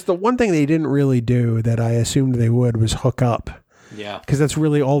 Because the one thing they didn't really do that I assumed they would was hook up. Yeah. Because that's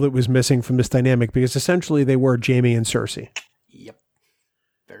really all that was missing from this dynamic. Because essentially they were Jamie and Cersei. Yep.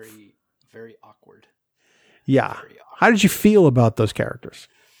 Very, very awkward. Yeah. Very awkward. How did you feel about those characters?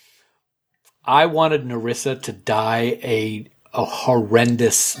 I wanted Narissa to die a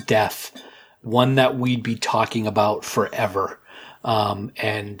horrendous death, one that we'd be talking about forever.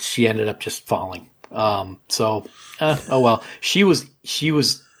 And she ended up just falling. Oh well. She was a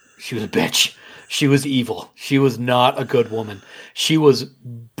bitch. She was evil. She was not a good woman. She was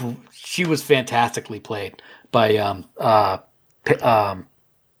fantastically played by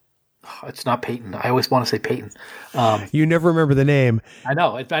it's not Peyton. I always want to say Peyton. You never remember the name. I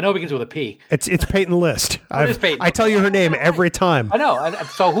know. I know it begins with a P. It's Peyton List. Peyton? I tell you her name every time. I know.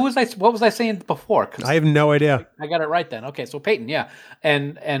 So who was I? What was I saying before? 'Cause I have no idea. I got it right then. Okay, so Peyton, yeah,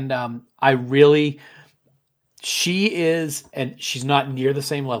 and she is, and she's not near the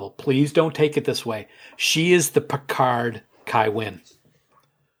same level. Please don't take it this way. She is the Picard Kai Wynn.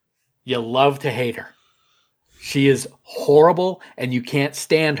 You love to hate her. She is horrible, and you can't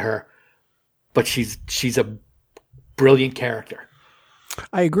stand her. But she's a brilliant character.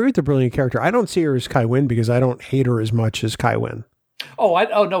 I agree with the brilliant character. I don't see her as Kai Wynn because I don't hate her as much as Kai Wynn. Oh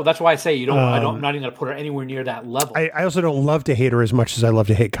no, that's why I say you don't. I'm not even going to put her anywhere near that level. I also don't love to hate her as much as I love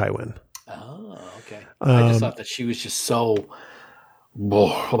to hate Kai Wynn. Oh, okay. I just thought that she was just so.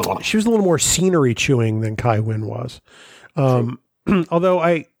 She was a little more scenery chewing than Kai Wynn was. Although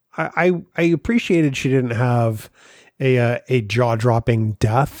I appreciated she didn't have a jaw dropping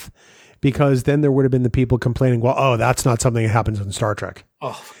death. Because then there would have been the people complaining, well, that's not something that happens in Star Trek.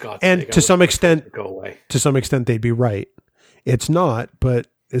 Oh, for God's and sake. To some extent, go away. To some extent, they'd be right. It's not, but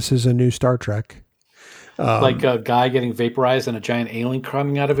this is a new Star Trek. Like a guy getting vaporized and a giant alien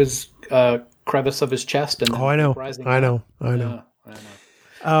coming out of his crevice of his chest. And I know. I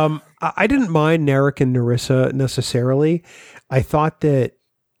didn't mind Narek and Narissa necessarily. I thought that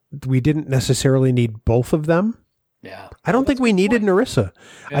we didn't necessarily need both of them. Yeah. I don't think we needed Narissa.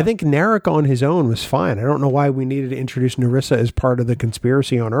 Yeah. I think Narek on his own was fine. I don't know why we needed to introduce Narissa as part of the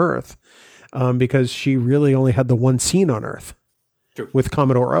conspiracy on Earth, because she really only had the one scene on Earth. True. With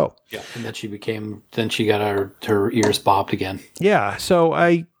Commodore O. Yeah, and then she got her ears bobbed again. Yeah, so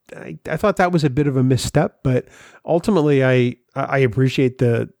I thought that was a bit of a misstep, but ultimately I appreciate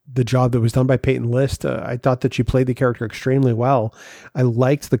the job that was done by Peyton List. I thought that she played the character extremely well. I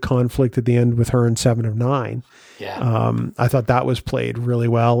liked the conflict at the end with her in 7 of 9. Yeah. I thought that was played really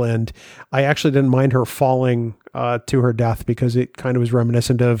well, and I actually didn't mind her falling to her death because it kind of was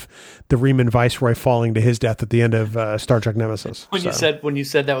reminiscent of the Riemann Viceroy falling to his death at the end of Star Trek Nemesis. When you said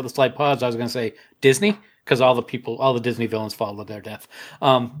that with a slight pause, I was going to say Disney, because all the Disney villains fall to their death.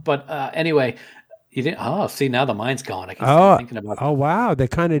 But anyway. You didn't. Oh, see, now the mind's gone. I can start thinking about. Oh, wow, they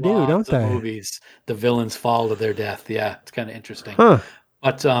kind of do, don't they? Movies, the villains fall to their death. Yeah, it's kind of interesting. Huh.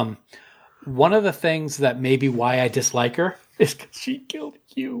 But one of the things that maybe why I dislike her is because she killed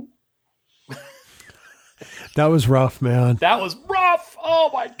you. That was rough, man. That was rough.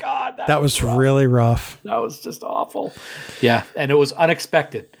 Oh my God, that was really rough. That was just awful. Yeah, and it was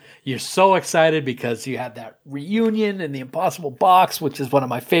unexpected. You're so excited because you had that reunion in the Impossible Box, which is one of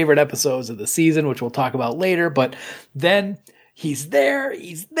my favorite episodes of the season, which we'll talk about later. But then he's there,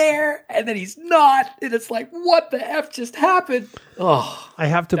 and then he's not. And it's like, what the F just happened? Oh, I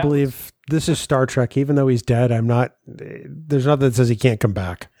have to believe this is Star Trek. Even though he's dead, there's nothing that says he can't come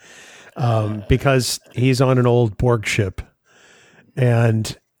back because he's on an old Borg ship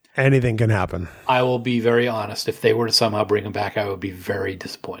and anything can happen. I will be very honest. If they were to somehow bring him back, I would be very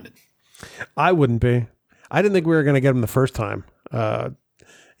disappointed. I wouldn't be. I didn't think we were going to get him the first time,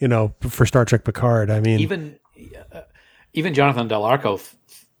 for Star Trek Picard. I mean, even Jonathan Del Arco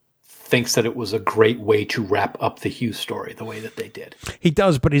thinks that it was a great way to wrap up the Hughes story the way that they did. He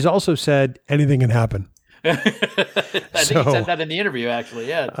does, but he's also said anything can happen. I think he said that in the interview, actually.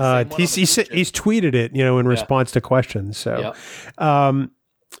 Yeah, he's tweeted it, in response to questions. So,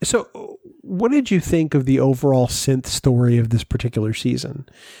 so what did you think of the overall synth story of this particular season?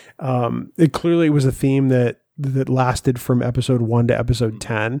 It clearly was a theme that lasted from episode 1 to episode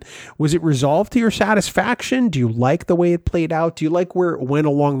 10. Was it resolved to your satisfaction? Do you like the way it played out? Do you like where it went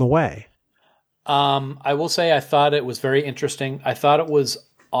along the way? I will say I thought it was very interesting. I thought it was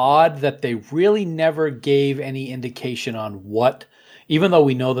odd that they really never gave any indication on what, even though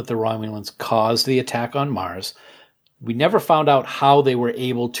we know that the Romulans caused the attack on Mars, we never found out how they were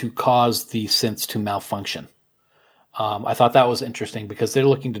able to cause the synths to malfunction. I thought that was interesting because they're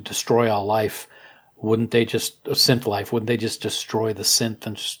looking to destroy all life. Wouldn't they just destroy the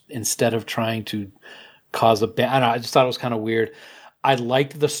synth instead of trying to cause I don't know. I just thought it was kind of weird. I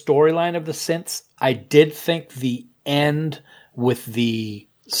liked the storyline of the synths. I did think the end with the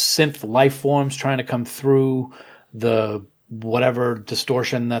synth life forms trying to come through the whatever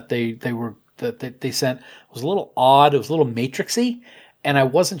distortion that they sent was a little odd. It was a little matrixy, and I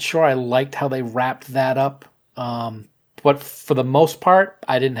wasn't sure I liked how they wrapped that up. But for the most part,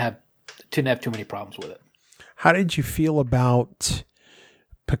 I didn't have too many problems with it. How did you feel about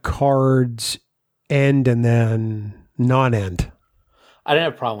Picard's end and then non-end? I didn't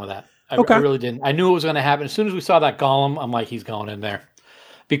have a problem with that. Okay. I really didn't. I knew it was going to happen. As soon as we saw that golem, I'm like, he's going in there.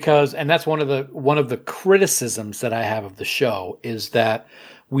 And that's one of the criticisms that I have of the show is that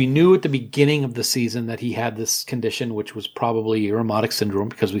we knew at the beginning of the season that he had this condition, which was probably Irumodic syndrome,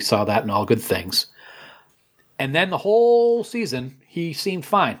 because we saw that in All Good Things. And then the whole season, he seemed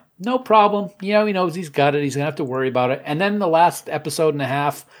fine. No problem. He knows he's got it. He's going to have to worry about it. And then the last episode and a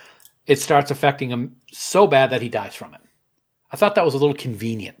half, it starts affecting him so bad that he dies from it. I thought that was a little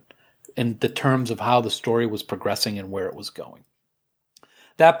convenient in the terms of how the story was progressing and where it was going.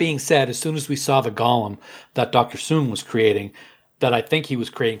 That being said, as soon as we saw the golem that Dr. Soong was creating, that I think he was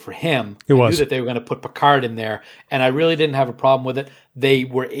creating for him, I knew that they were going to put Picard in there, and I really didn't have a problem with it. They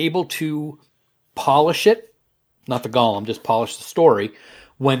were able to polish it, not the golem, just polish the story,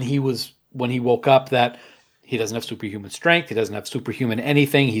 when he woke up, that he doesn't have superhuman strength, he doesn't have superhuman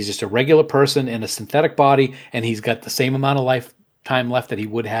anything, he's just a regular person in a synthetic body, and he's got the same amount of lifetime left that he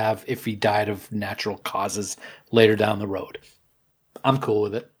would have if he died of natural causes later down the road. I'm cool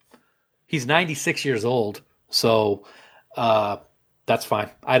with it. He's 96 years old, so that's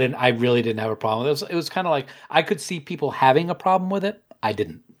fine. I really didn't have a problem with it. It was kind of like I could see people having a problem with it. I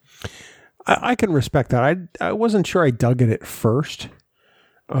didn't. I can respect that. I wasn't sure I dug it at first.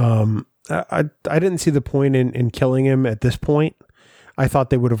 I didn't see the point in killing him at this point. I thought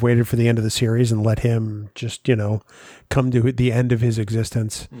they would have waited for the end of the series and let him just, come to the end of his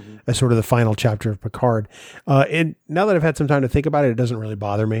existence as sort of the final chapter of Picard. And now that I've had some time to think about it, it doesn't really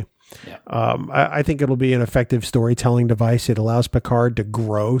bother me. Yeah. I think it'll be an effective storytelling device. It allows Picard to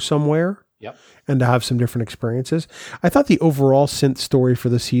grow somewhere. Yep. And to have some different experiences. I thought the overall synth story for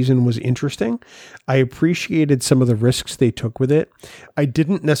the season was interesting. I appreciated some of the risks they took with it. I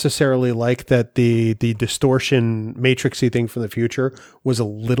didn't necessarily like that the distortion matrixy thing from the future was a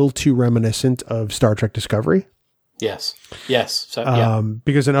little too reminiscent of Star Trek Discovery. Yes. So, yeah.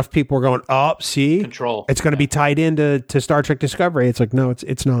 Because enough people were going, see, Control. It's going to be tied into Star Trek Discovery. It's like, no,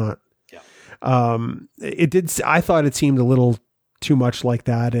 it's not. Yeah. I thought it seemed a little too much like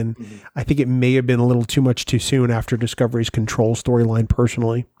that, and I think it may have been a little too much too soon after Discovery's Control storyline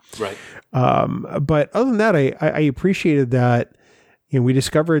personally. Right. But other than that, I appreciated that, we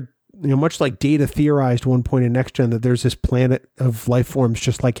discovered, much like Data theorized one point in Next Gen, that there's this planet of life forms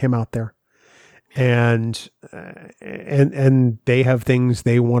just like him out there. And they have things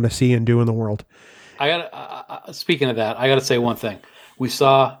they want to see and do in the world. Speaking of that, I got to say one thing. We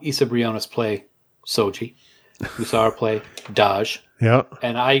saw Issa Briones play Soji. We saw her play Daj. Yeah.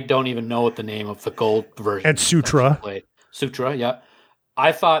 And I don't even know what the name of the gold version. And Sutra. Sutra, yeah.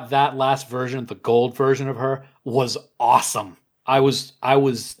 I thought that last version, the gold version of her, was awesome. I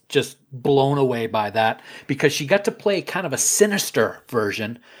was just blown away by that because she got to play kind of a sinister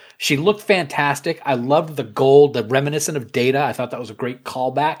version. She looked fantastic. I loved the gold, the reminiscent of Data. I thought that was a great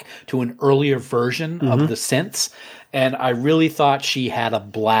callback to an earlier version of the synths. And I really thought she had a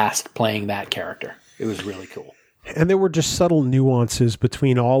blast playing that character. It was really cool. And there were just subtle nuances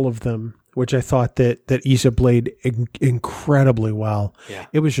between all of them, which I thought that Issa played incredibly well. Yeah.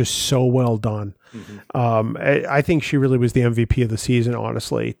 It was just so well done. I think she really was the MVP of the season,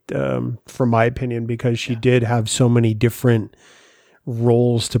 honestly, from my opinion, because she did have so many different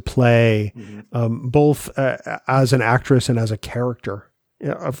roles to play, both as an actress and as a character.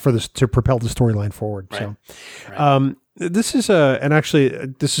 for this to propel the storyline forward. Right. So, Right. this is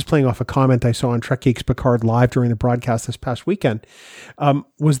this is playing off a comment I saw on Trek Geeks Picard Live during the broadcast this past weekend.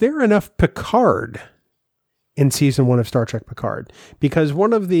 Was there enough Picard in season 1 of Star Trek Picard? Because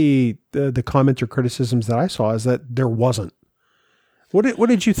one of the comments or criticisms that I saw is that there wasn't. What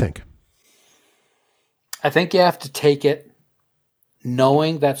did you think? I think you have to take it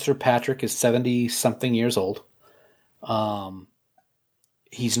knowing that Sir Patrick is 70-something years old.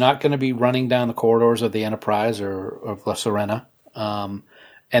 He's not going to be running down the corridors of the Enterprise or of La Sirena.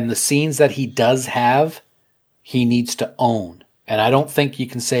 And the scenes that he does have, he needs to own. And I don't think you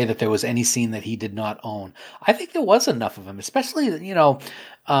can say that there was any scene that he did not own. I think there was enough of him, especially,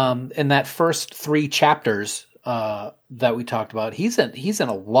 in that first 3 chapters that we talked about. He's in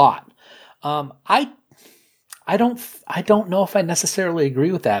a lot. I don't know if I necessarily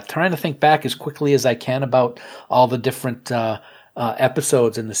agree with that. Trying to think back as quickly as I can about all the different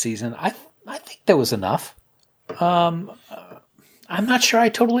episodes in the season. I think there was enough. I'm not sure I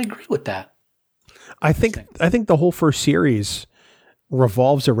totally agree with that. I think the whole first series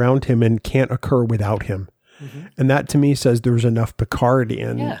revolves around him and can't occur without him. Mm-hmm. And that to me says there's enough Picard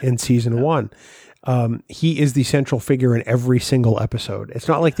in season 1. He is the central figure in every single episode. It's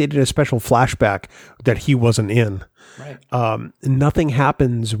not like they did a special flashback that he wasn't in. Right. Nothing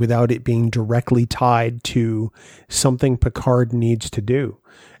happens without it being directly tied to something Picard needs to do.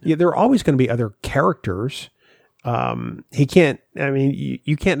 Yeah, there are always going to be other characters. You can't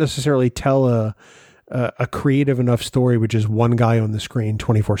necessarily tell a creative enough story with just one guy on the screen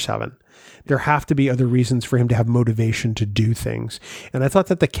 24/7. There have to be other reasons for him to have motivation to do things. And I thought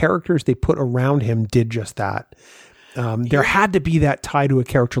that the characters they put around him did just that. There had to be that tie to a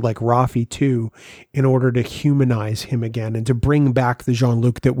character like Raffi too, in order to humanize him again and to bring back the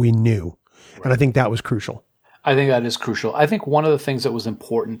Jean-Luc that we knew. Right. And I think that was crucial. I think that is crucial. I think one of the things that was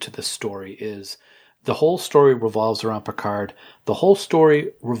important to this story is the whole story revolves around Picard. The whole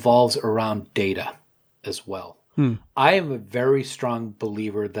story revolves around Data as well. I am a very strong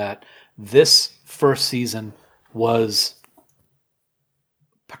believer that this first season was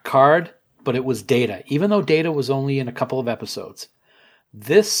Picard, but it was Data. Even though Data was only in a couple of episodes,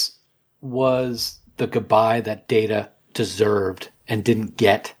 this was the goodbye that Data deserved and didn't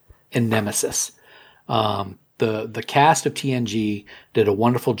get in Nemesis. The cast of TNG did a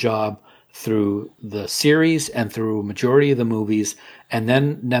wonderful job through the series and through majority of the movies, and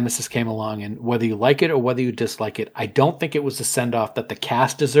then Nemesis came along, and whether you like it or whether you dislike it, I don't think it was the send-off that the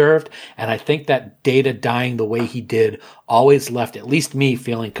cast deserved, and I think that Data dying the way he did always left at least me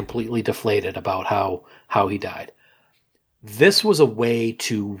feeling completely deflated about how he died. This was a way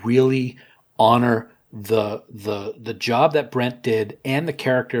to really honor the job that Brent did and the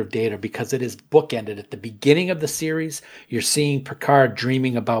character of Data, because it is bookended. At the beginning of the series, you're seeing Picard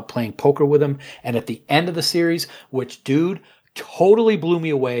dreaming about playing poker with him, and at the end of the series, which, dude, totally blew me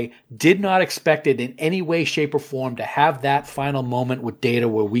away, did not expect it in any way, shape, or form to have that final moment with Data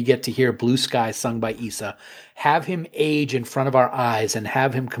where we get to hear Blue Sky sung by Issa, have him age in front of our eyes and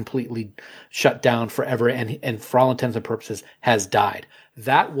have him completely shut down forever and for all intents and purposes has died.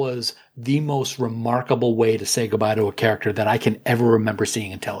 That was the most remarkable way to say goodbye to a character that I can ever remember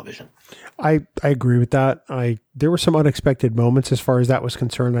seeing in television. I agree with that. There were some unexpected moments as far as that was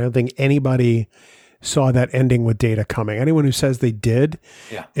concerned. I don't think anybody saw that ending with Data coming. Anyone who says they did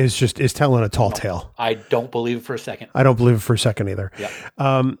is telling a tall tale. I don't believe it for a second. I don't believe it for a second either.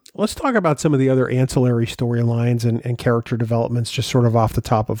 Yeah. Let's talk about some of the other ancillary storylines and character developments just sort of off the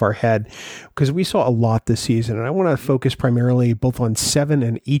top of our head, because we saw a lot this season, and I want to focus primarily both on Seven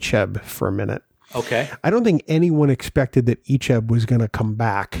and Icheb for a minute. Okay. I don't think anyone expected that Icheb was going to come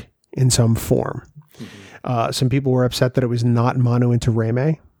back in some form. Mm-hmm. Some people were upset that it was not Manu into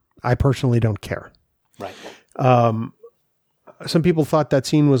Reme. I personally don't care. Right. Some people thought that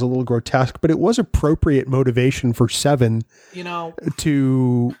scene was a little grotesque, but it was appropriate motivation for Seven,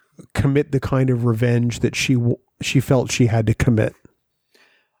 to commit the kind of revenge that she felt she had to commit.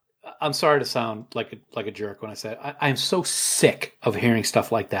 I'm sorry to sound like a jerk when I said I'm so sick of hearing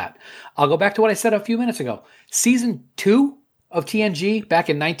stuff like that. I'll go back to what I said a few minutes ago. Season 2 of TNG back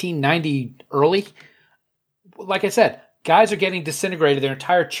in 1990 early, like I said, guys are getting disintegrated. Their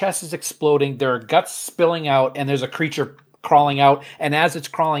entire chest is exploding. There are guts spilling out, and there's a creature crawling out. And as it's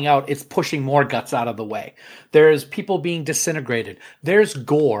crawling out, it's pushing more guts out of the way. There's people being disintegrated. There's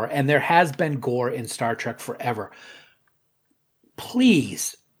gore, and there has been gore in Star Trek forever.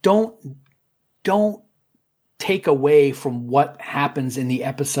 Please don't take away from what happens in the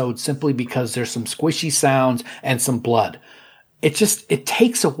episode simply because there's some squishy sounds and some blood. It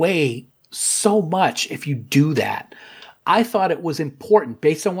takes away so much if you do that. I thought it was important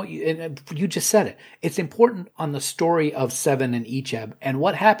based on what you just said it. It's important on the story of Seven and Icheb, and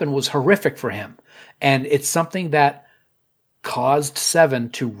what happened was horrific for him. And it's something that caused Seven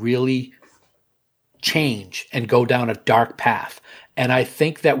to really change and go down a dark path. And I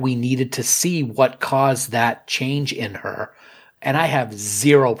think that we needed to see what caused that change in her. And I have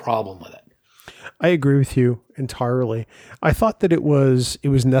zero problem with it. I agree with you entirely. I thought that it was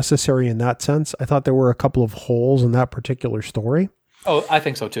necessary in that sense. I thought there were a couple of holes in that particular story. Oh, I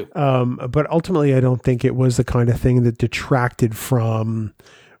think so too. But ultimately, I don't think it was the kind of thing that detracted from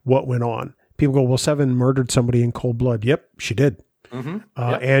what went on. People go, well, Seven murdered somebody in cold blood. Yep, she did. Mm-hmm.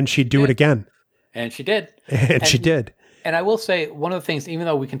 And she'd do it again. And she did. And she did. And I will say, one of the things, even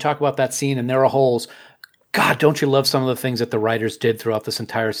though we can talk about that scene and there are holes, God, don't you love some of the things that the writers did throughout this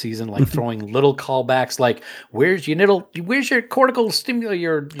entire season, like throwing little callbacks, like where's your cortical stimuli,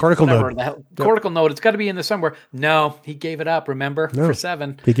 your cortical node? Cortical node. It's got to be in there somewhere. No, he gave it up. Remember, for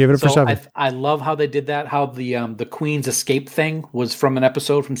Seven. He gave it up for Seven. I love how they did that. How the Queen's escape thing was from an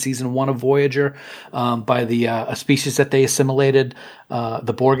episode from season 1 of Voyager, by a species that they assimilated,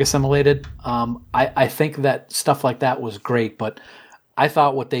 the Borg assimilated. I think that stuff like that was great, but I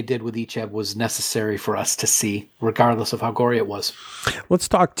thought what they did with Icheb was necessary for us to see, regardless of how gory it was. Let's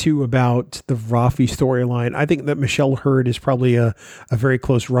talk too about the Raffi storyline. I think that Michelle Hurd is probably a very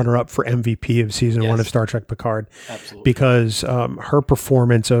close runner-up for MVP of season 1 of Star Trek Picard. Absolutely. Because her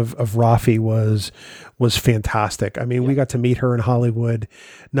performance of Raffi was fantastic. I mean, we got to meet her in Hollywood.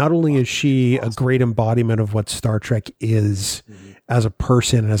 Not only is she a great embodiment of what Star Trek is as a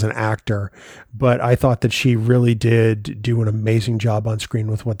person and as an actor, but I thought that she really did do an amazing job on screen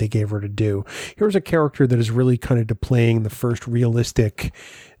with what they gave her to do. Here's a character that is really kind of displaying the first realistic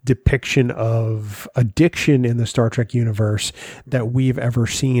depiction of addiction in the Star Trek universe that we've ever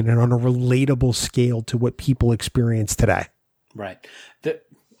seen, and on a relatable scale to what people experience today. Right.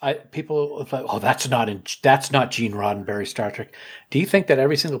 People thought, oh, that's not Gene Roddenberry Star Trek. Do you think that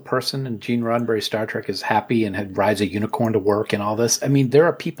every single person in Gene Roddenberry Star Trek is happy and rides a unicorn to work and all this? I mean, there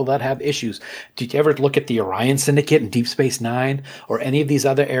are people that have issues. Did you ever look at the Orion Syndicate and Deep Space Nine, or any of these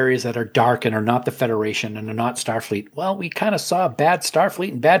other areas that are dark and are not the Federation and are not Starfleet? Well, we kind of saw bad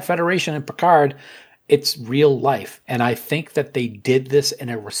Starfleet and bad Federation in Picard. It's real life. And I think that they did this in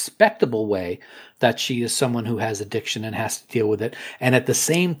a respectable way, that she is someone who has addiction and has to deal with it. And at the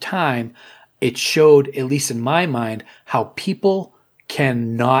same time, it showed, at least in my mind, how people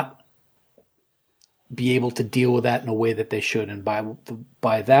cannot be able to deal with that in a way that they should. And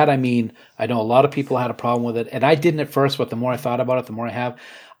by that, I mean, I know a lot of people had a problem with it. And I didn't at first, but the more I thought about it, the more I have.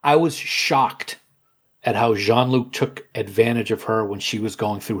 I was shocked at how Jean-Luc took advantage of her when she was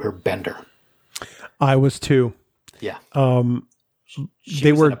going through her bender. I was too. Yeah.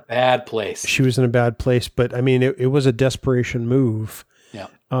 She was in a bad place. She was in a bad place, but I mean, it was a desperation move. Yeah.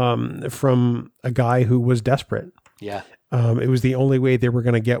 From a guy who was desperate. Yeah. It was the only way they were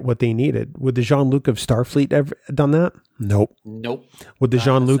going to get what they needed. Would the Jean-Luc of Starfleet ever done that? Nope. Would the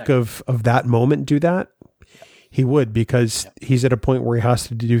Jean-Luc of that moment do that? He would, because he's at a point where he has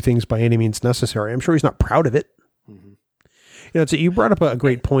to do things by any means necessary. I'm sure he's not proud of it. Mm-hmm. You know, so you brought up a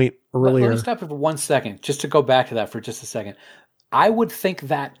great point earlier. Let me stop you for 1 second, just to go back to that for just a second. I would think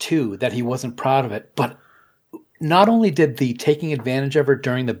that too, that he wasn't proud of it, but not only did the taking advantage of her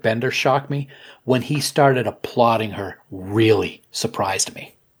during the bender shock me, when he started applauding her really surprised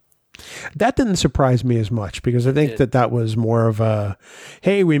me. That didn't surprise me as much, because I think that was more of a,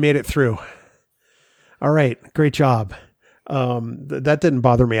 hey, we made it through. All right, great job. That didn't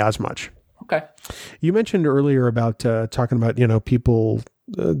bother me as much. Okay. You mentioned earlier about talking about, people,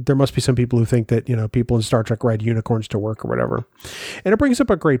 there must be some people who think that, people in Star Trek ride unicorns to work or whatever. And it brings up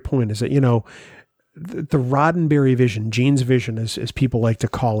a great point, is that, the Roddenberry vision, Gene's vision, as people like to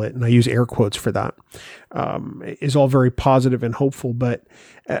call it, and I use air quotes for that, is all very positive and hopeful. But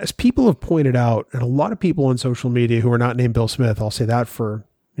as people have pointed out, and a lot of people on social media who are not named Bill Smith, I'll say that for,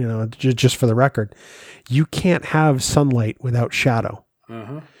 just for the record, you can't have sunlight without shadow.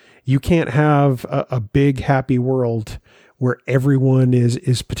 Mm-hmm. You can't have a big, happy world where everyone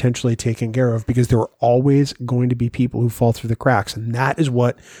is potentially taken care of, because there are always going to be people who fall through the cracks. And that is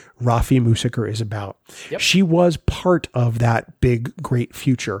what Raffi Musiker is about. Yep. She was part of that big, great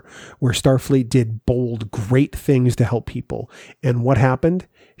future where Starfleet did bold, great things to help people. And what happened?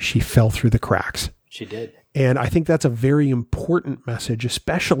 She fell through the cracks. She did. And I think that's a very important message,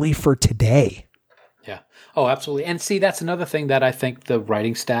 especially for today. Yeah. Oh, absolutely. And see, that's another thing that I think the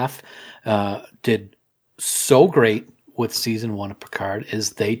writing staff did so great with season 1 of Picard,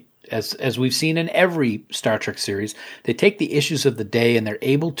 is they, as we've seen in every Star Trek series, they take the issues of the day and they're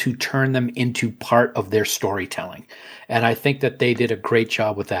able to turn them into part of their storytelling. And I think that they did a great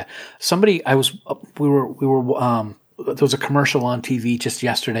job with that. There was a commercial on TV just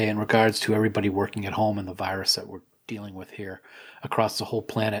yesterday in regards to everybody working at home and the virus that we're dealing with here across the whole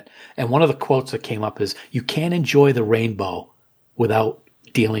planet. And one of the quotes that came up is, "You can't enjoy the rainbow without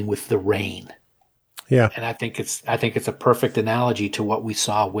dealing with the rain." Yeah. And I think it's a perfect analogy to what we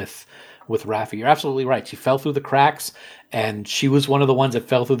saw with Raffi. You're absolutely right. She fell through the cracks, and she was one of the ones that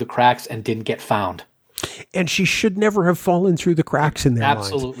fell through the cracks and didn't get found. And she should never have fallen through the cracks in their minds.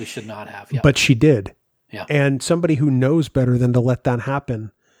 Absolutely should not have. Yeah. But she did. Yeah. And somebody who knows better than to let that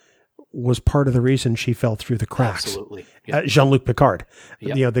happen was part of the reason she fell through the cracks. Absolutely. Yep. Jean-Luc Picard,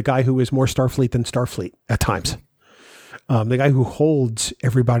 Yep. The guy who is more Starfleet than Starfleet at times. The guy who holds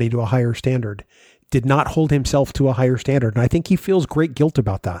everybody to a higher standard did not hold himself to a higher standard. And I think he feels great guilt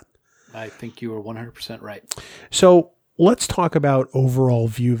about that. I think you are 100% right. So let's talk about overall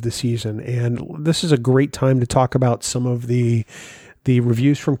view of the season. And this is a great time to talk about some of the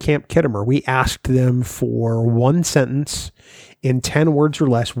reviews from Camp Khitomer. We asked them for one sentence in 10 words or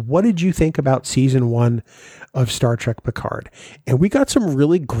less. What did you think about season 1 of Star Trek Picard? And we got some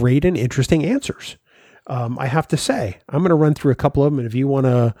really great and interesting answers. I have to say, I'm going to run through a couple of them. And if you want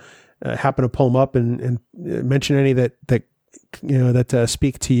to happen to pull them up and mention any that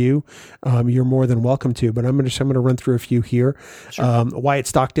speak to you, you're more than welcome to. But I'm going to run through a few here. Sure. Wyatt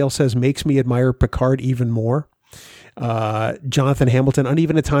Stockdale says, makes me admire Picard even more. Jonathan Hamilton,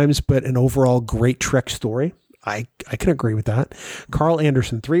 uneven at times, but an overall great Trek story. I can agree with that. Carl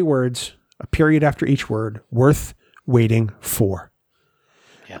Anderson, 3 words, a period after each word, worth waiting for.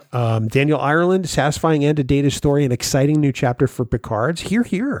 Yeah. Daniel Ireland, satisfying end to Data's story, an exciting new chapter for Picard's.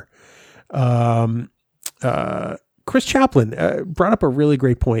 Here. Chris Chaplin brought up a really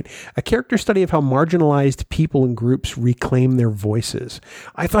great point. A character study of how marginalized people and groups reclaim their voices.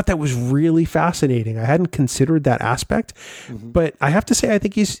 I thought that was really fascinating. I hadn't considered that aspect, but I have to say, I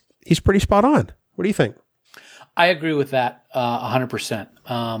think he's pretty spot on. What do you think? I agree with that 100%.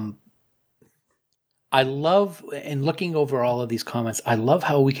 I love, in looking over all of these comments, I love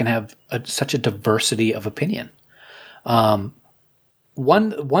how we can have such a diversity of opinion. One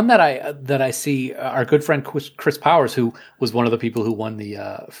that I see, our good friend Chris Powers, who was one of the people who won the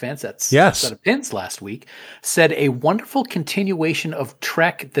Fansets set of pins last week, said a wonderful continuation of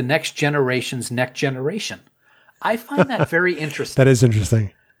Trek: The Next Generation's Next Generation. I find that very interesting. That is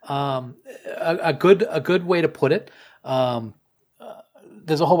interesting. A good way to put it.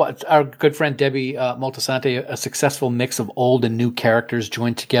 There's a whole lot. Our good friend Debbie Moltisanti, a successful mix of old and new characters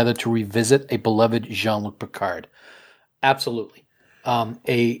joined together to revisit a beloved Jean-Luc Picard. Absolutely.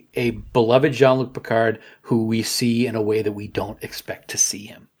 A beloved Jean-Luc Picard who we see in a way that we don't expect to see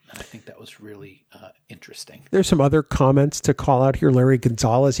him. And I think that was really interesting. There's some other comments to call out here. Larry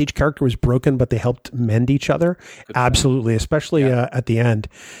Gonzalez, each character was broken, but they helped mend each other. Good Absolutely, point. Especially at the end.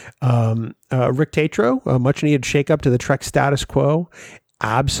 Rick Tatro, a much needed shakeup to the Trek status quo.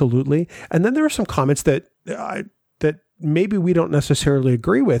 Absolutely. And then there are some comments that maybe we don't necessarily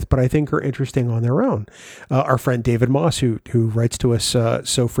agree with, but I think are interesting on their own. Our friend David Moss, who writes to us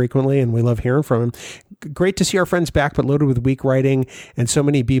so frequently, and we love hearing from him. Great to see our friends back, but loaded with weak writing and so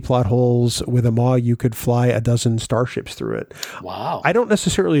many B-plot holes. With a maw, you could fly a dozen starships through it. Wow. I don't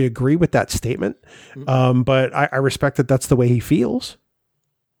necessarily agree with that statement, but I respect that that's the way he feels.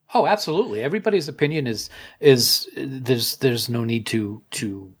 Oh, absolutely. Everybody's opinion is there's no need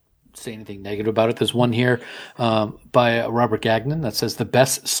to say anything negative about it. There's one here by Robert Gagnon that says the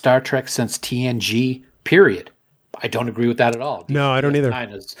best Star Trek since TNG, period. I don't agree with that at all. No, I don't either.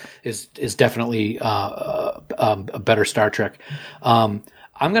 Is definitely a better Star Trek. I'm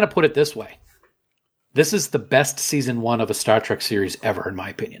going to put it this way. This is the best season 1 of a Star Trek series ever, in my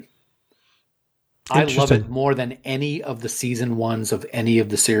opinion. I love it more than any of the season 1s of any of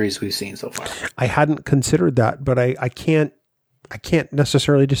the series we've seen so far. I hadn't considered that, but I can't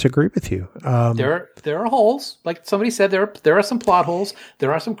necessarily disagree with you. There are holes, like somebody said. There are some plot holes.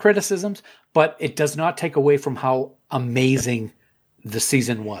 There are some criticisms, but it does not take away from how amazing the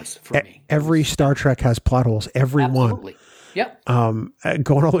season was for me. Every Star Trek has plot holes. Every Absolutely. one. Yep.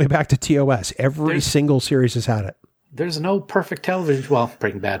 Going all the way back to TOS, every single series has had it. There's no perfect television. Well,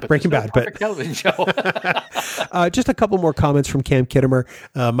 Breaking Bad, but perfect television show. Just a couple more comments from Camp Khitomer.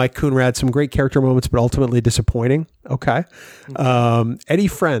 Mike Coonrad, some great character moments, but ultimately disappointing. Okay. Eddie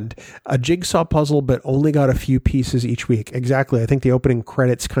Friend, a jigsaw puzzle, but only got a few pieces each week. Exactly. I think the opening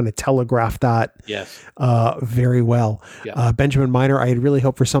credits kind of telegraphed that. Yes. Very well. Yeah. Benjamin Miner, I had really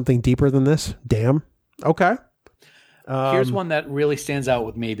hoped for something deeper than this. Damn. Okay. Here's one that really stands out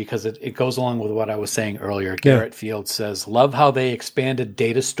with me because it goes along with what I was saying earlier. Garrett Field says, love how they expanded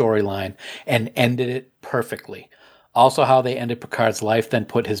Data's storyline and ended it perfectly. Also how they ended Picard's life, then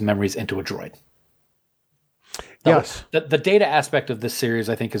put his memories into a droid. Yes. The Data aspect of this series,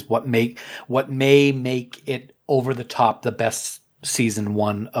 I think, is what may make it over the top the best season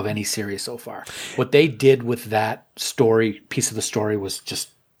 1 of any series so far. What they did with that piece of the story was just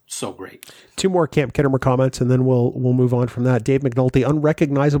so great. 2 more Camp Kittimer comments, and then we'll move on from that. Dave McNulty,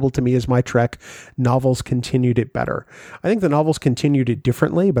 unrecognizable to me as my Trek. Novels continued it better. I think the novels continued it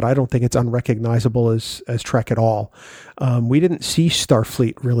differently, but I don't think it's unrecognizable as Trek at all. We didn't see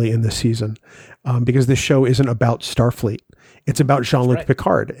Starfleet really in this season because this show isn't about Starfleet. It's about Jean-Luc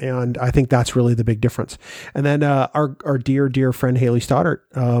Picard, and I think that's really the big difference. And then our dear friend Haley Stoddart,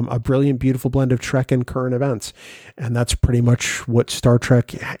 a brilliant, beautiful blend of Trek and current events. And that's pretty much what Star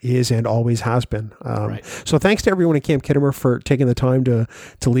Trek is and always has been. So thanks to everyone at Camp Kittimer for taking the time to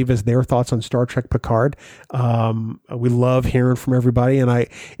leave us their thoughts on Star Trek Picard. We love hearing from everybody, and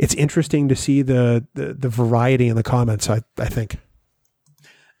it's interesting to see the variety in the comments, I think.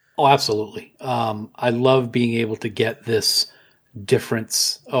 Oh, absolutely. I love being able to get this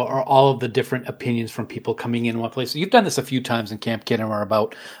difference or all of the different opinions from people coming in one place. You've done this a few times in Camp Kittimer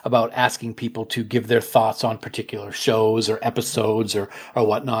about asking people to give their thoughts on particular shows or episodes or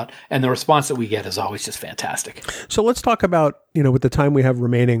whatnot. And the response that we get is always just fantastic. So let's talk about, with the time we have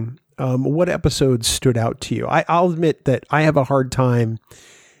remaining, what episodes stood out to you? I'll admit that I have a hard time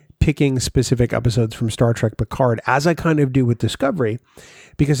picking specific episodes from Star Trek Picard, as I kind of do with Discovery,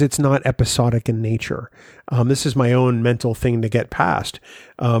 because it's not episodic in nature. This is my own mental thing to get past,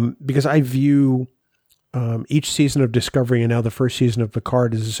 because I view each season of Discovery and now the first season of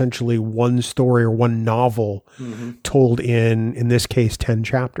Picard is essentially one story or one novel told in this case, 10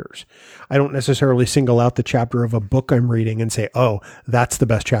 chapters. I don't necessarily single out the chapter of a book I'm reading and say, oh, that's the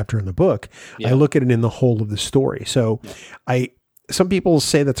best chapter in the book. Yeah. I look at it in the whole of the story. So some people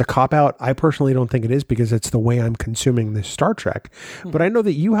say that's a cop-out. I personally don't think it is because it's the way I'm consuming this Star Trek. But I know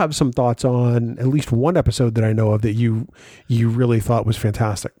that you have some thoughts on at least one episode that I know of that you really thought was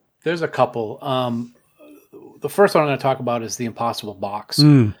fantastic. There's a couple. The first one I'm going to talk about is The Impossible Box.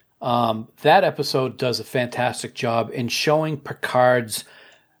 That episode does a fantastic job in showing Picard's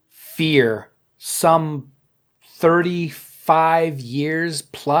fear some 35 years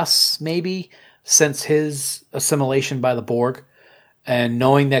plus maybe since his assimilation by the Borg. And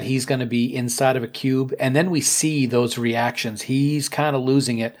knowing that he's going to be inside of a cube. And then we see those reactions. He's kind of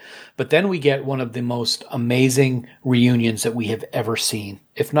losing it. But then we get one of the most amazing reunions that we have ever seen.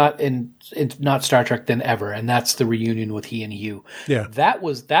 If not in not Star Trek, then ever. And that's the reunion with he and Hugh. Yeah.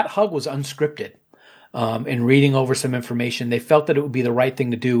 That hug was unscripted. In reading over some information, they felt that it would be the right thing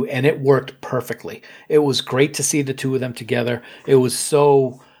to do. And it worked perfectly. It was great to see the two of them together. It was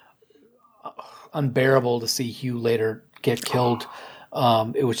so unbearable to see Hugh later get killed.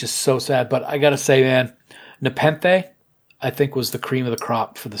 It was just so sad. But I got to say, man, Nepenthe, I think, was the cream of the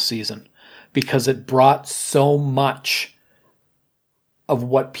crop for the season because it brought so much of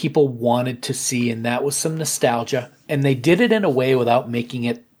what people wanted to see, and that was some nostalgia. And they did it in a way without making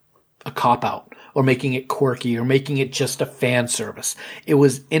it a cop-out or making it quirky or making it just a fan service. It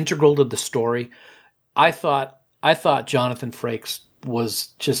was integral to the story. I thought Jonathan Frakes was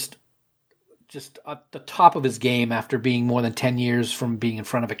just at the top of his game after being more than 10 years from being in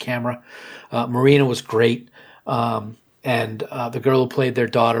front of a camera. Marina was great. And the girl who played their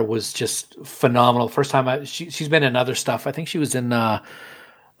daughter was just phenomenal. First time she's been in other stuff. I think she was in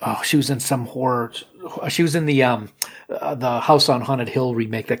some horror. She was in the House on Haunted Hill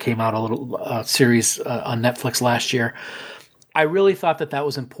remake that came out, a little series on Netflix last year. I really thought that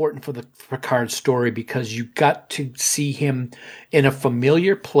was important for the Picard story because you got to see him in a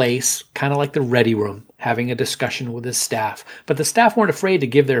familiar place, kind of like the Ready Room, having a discussion with his staff. But the staff weren't afraid to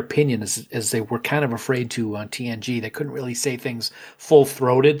give their opinion as they were kind of afraid to on TNG. They couldn't really say things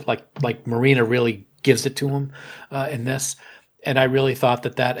full-throated like Marina really gives it to him in this. And I really thought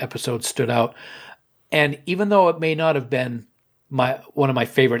that episode stood out. And even though it may not have been one of my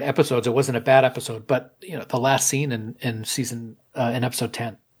favorite episodes, it wasn't a bad episode, but the last scene in season in episode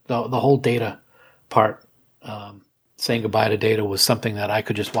 10, the whole Data part, saying goodbye to Data was something that I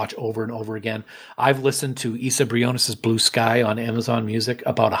could just watch over and over again. I've listened to Issa Briones' Blue Sky on Amazon Music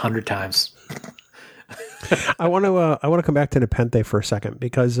about 100 times. I want to come back to Nepenthe for a second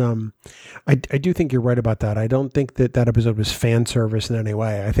because I do think you're right about that. I don't think that episode was fan service in any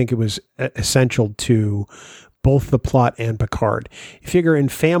way. I think it was essential to both the plot and Picard. You figure in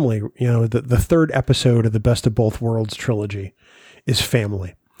Family, the third episode of the Best of Both Worlds trilogy is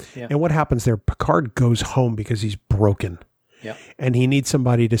Family. Yeah. And what happens there? Picard goes home because he's broken. Yeah. And he needs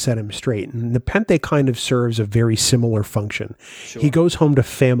somebody to set him straight. And Nepenthe kind of serves a very similar function. Sure. He goes home to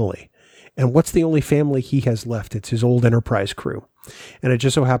family. And what's the only family he has left? It's his old Enterprise crew. And it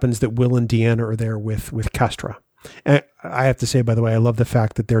just so happens that Will and Deanna are there with Kestra. And I have to say, by the way, I love the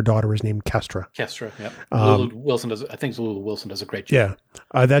fact that their daughter is named Kestra. Kestra, yeah. Lulu Wilson does. I think Lulu Wilson does a great job.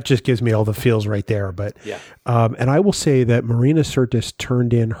 Yeah, that just gives me all the feels right there. But yeah, and I will say that Marina Sirtis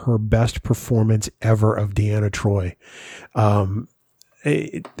turned in her best performance ever of Deanna Troi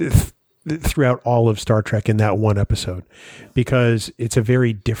throughout all of Star Trek in that one episode, because it's a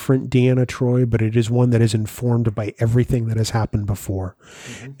very different Deanna Troi, but it is one that is informed by everything that has happened before,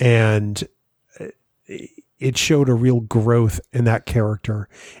 and it showed a real growth in that character.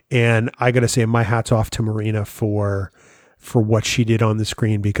 And I got to say, my hat's off to Marina for what she did on the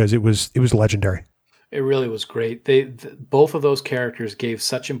screen, because it was legendary. It really was great. Both of those characters gave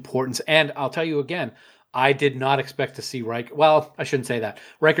such importance. And I'll tell you again, I did not expect to see Riker. Well, I shouldn't say that.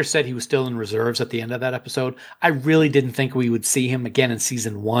 Riker said he was still in reserves at the end of that episode. I really didn't think we would see him again in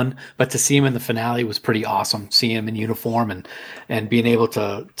season 1, but to see him in the finale was pretty awesome. Seeing him in uniform and being able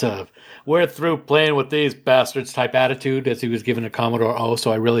to we're through playing with these bastards type attitude as he was given a Commodore O.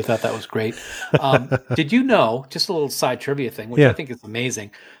 So I really thought that was great. Did you know, just a little side trivia thing, which I think is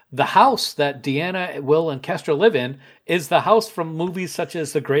amazing, the house that Deanna, Will, and Kestra live in is the house from movies such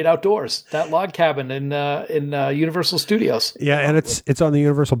as The Great Outdoors, that log cabin in Universal Studios. Yeah, and it's on the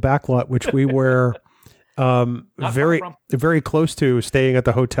Universal backlot, which we were very close to, staying at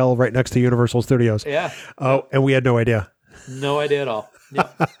the hotel right next to Universal Studios. Yeah. And we had no idea. No idea at all.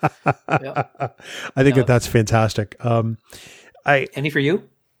 Yep. Yep. I think that's fantastic. Any for you?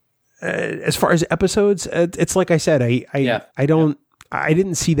 As far as episodes, it's like I said, I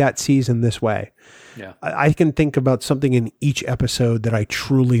didn't see that season this way. Yeah. I can think about something in each episode that I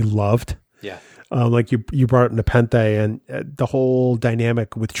truly loved. Yeah. Like you brought up Nepenthe, and the whole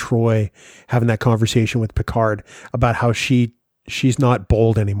dynamic with Troi having that conversation with Picard about how she's not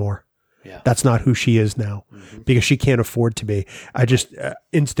bold anymore. Yeah. That's not who she is now, because she can't afford to be. I just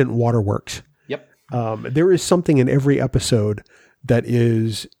instant waterworks. Yep. There is something in every episode that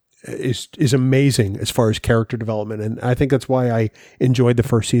is amazing as far as character development, and I think that's why I enjoyed the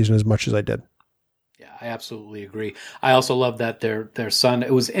first season as much as I did. Yeah, I absolutely agree. I also love that their son.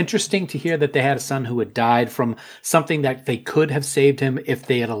 It was interesting to hear that they had a son who had died from something that they could have saved him if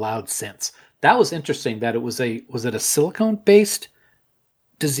they had allowed synths. That was interesting. That it was it a silicone based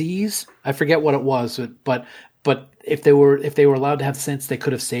disease? I forget what it was, but if they were allowed to have synths, they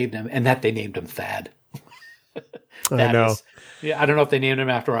could have saved him, and that they named him Thad. I know. I don't know if they named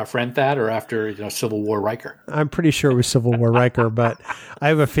him after our friend Thad or after Civil War Riker. I'm pretty sure it was Civil War Riker, but I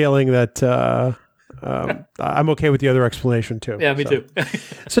have a feeling that I'm okay with the other explanation too. Yeah, me too.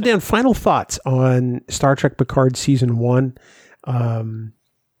 So Dan, final thoughts on Star Trek Picard season 1.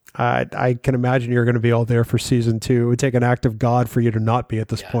 I can imagine you're going to be all there for season 2. It would take an act of God for you to not be at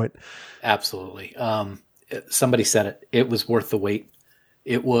this point. Absolutely. Somebody said it. It was worth the wait.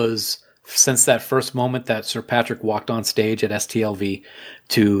 It was, since that first moment that Sir Patrick walked on stage at STLV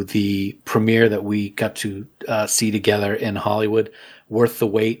to the premiere that we got to see together in Hollywood, worth the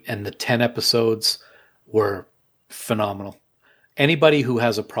wait. And the 10 episodes were phenomenal. Anybody who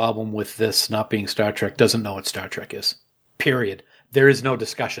has a problem with this not being Star Trek doesn't know what Star Trek is. Period. There is no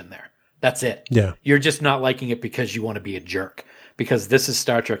discussion there. That's it. Yeah. You're just not liking it because you want to be a jerk. Because this is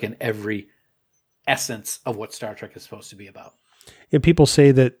Star Trek in every essence of what Star Trek is supposed to be about. And people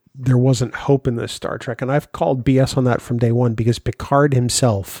say that there wasn't hope in this Star Trek, and I've called BS on that from day one, because Picard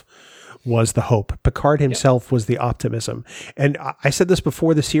himself was the hope. Picard himself was the optimism. And I said this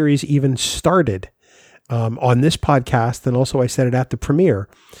before the series even started on this podcast, and also I said it at the premiere,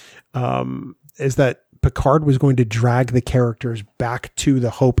 is that Picard was going to drag the characters back to the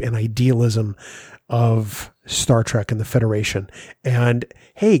hope and idealism of Star Trek and the Federation. And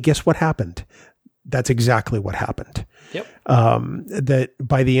hey, guess what happened? That's exactly what happened. Yep. That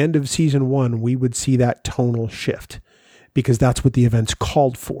by the end of season 1, we would see that tonal shift, because that's what the events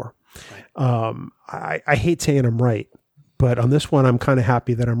called for. Right. I hate saying I'm right, but on this one, I'm kind of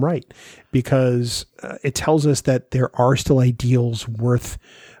happy that I'm right, because it tells us that there are still ideals worth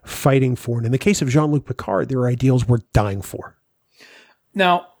fighting for. And in the case of Jean-Luc Picard, there are ideals worth dying for.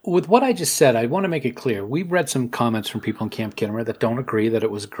 Now, with what I just said, I want to make it clear. We've read some comments from people in Camp Kittimer that don't agree that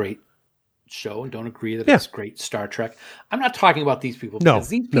it was a great show and don't agree that it's great Star Trek. I'm not talking about these people, because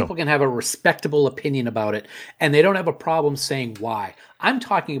these people can have a respectable opinion about it, and they don't have a problem saying why. I'm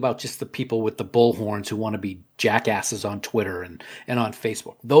talking about just the people with the bullhorns who want to be jackasses on Twitter and on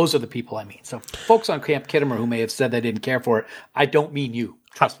Facebook. Those are the people I mean. So folks on Camp Kittimer who may have said they didn't care for it, I don't mean you.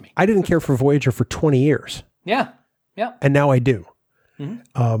 Trust me. I didn't care for Voyager for 20 years. Yeah. Yeah. And now I do. We're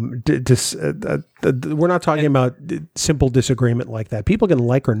not talking about simple disagreement like that. People can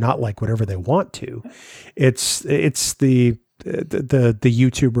like or not like whatever they want to. It's the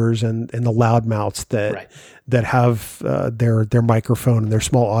YouTubers and the loudmouths that have their microphone and their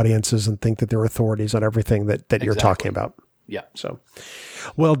small audiences and think that they're authorities on everything that you're talking about. Yeah. So,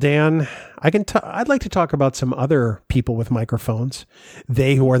 well, Dan, I'd like to talk about some other people with microphones.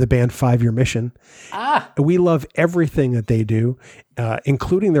 They who are the band 5 Year Mission. We love everything that they do,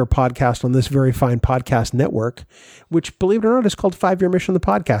 including their podcast on this very fine podcast network, which, believe it or not, is called 5 Year Mission, the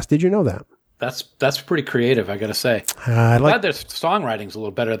podcast. Did you know that? That's pretty creative, I got to say. I'm glad their songwriting's a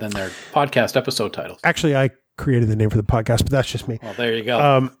little better than their podcast episode titles. Actually, I created the name for the podcast, but that's just me. Well, there you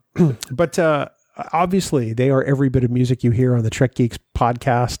go. But obviously, they are every bit of music you hear on the Trek Geeks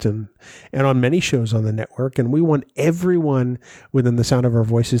podcast and on many shows on the network. And we want everyone within the sound of our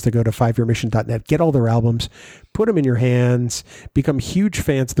voices to go to 5yearmission.net, get all their albums, put them in your hands, become huge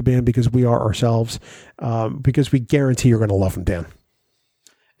fans of the band because we are ourselves, because we guarantee you're going to love them, Dan.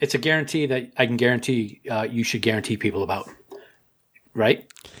 It's a guarantee that I can guarantee you should guarantee people about, right?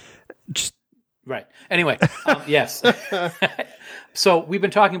 Right. Anyway, yes. So we've been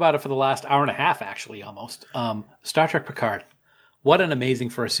talking about it for the last hour and a half, actually, almost. Star Trek Picard. What an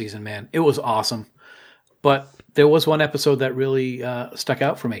amazing first season, man. It was awesome. But there was one episode that really stuck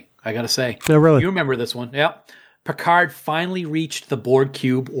out for me, I got to say. Oh, really? You remember this one. Yeah. Picard finally reached the Borg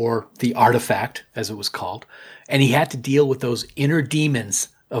cube, or the artifact, as it was called, and he had to deal with those inner demons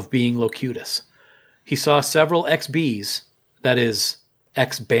of being Locutus. He saw several ex-Bs, that is,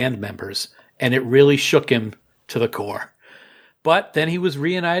 ex-band members, and it really shook him to the core. But then he was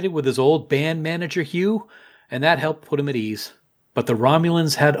reunited with his old band manager, Hugh, and that helped put him at ease. But the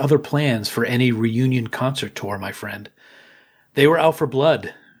Romulans had other plans for any reunion concert tour, my friend. They were out for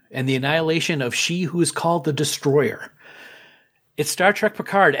blood, and the annihilation of she who is called the Destroyer. It's Star Trek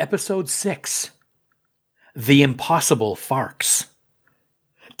Picard, Episode 6, The Impossible Farks.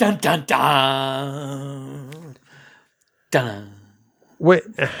 Dun, dun, dun. Dun. Wait.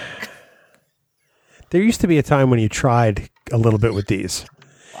 There used to be a time when you tried a little bit with these.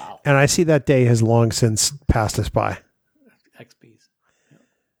 Wow. And I see that day has long since passed us by. XPs.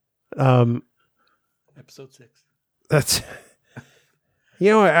 Episode 6. That's,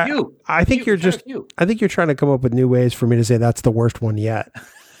 I think you're trying to come up with new ways for me to say that's the worst one yet.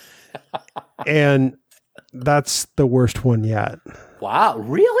 And that's the worst one yet. Wow,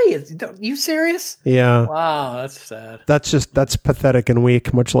 really? Are you serious? Yeah. Wow, that's sad. That's pathetic and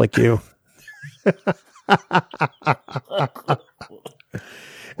weak, much like you.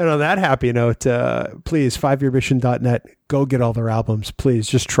 And on that happy note, please, 5yearmission.net, go get all their albums. Please,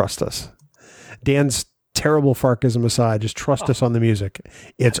 just trust us. Dan's terrible Farkism aside, just trust us on the music.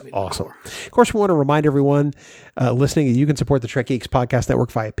 It's awesome. Of course, we want to remind everyone listening that you can support the Trek Geeks Podcast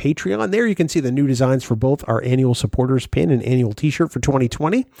Network via Patreon. There you can see the new designs for both our annual supporters pin and annual t-shirt for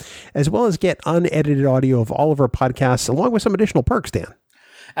 2020, as well as get unedited audio of all of our podcasts, along with some additional perks, Dan.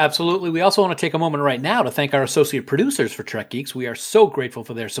 Absolutely. We also want to take a moment right now to thank our associate producers for Trek Geeks. We are so grateful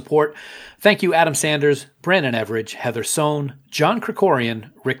for their support. Thank you, Adam Sanders, Brandon Everidge, Heather Sohn, John Krikorian,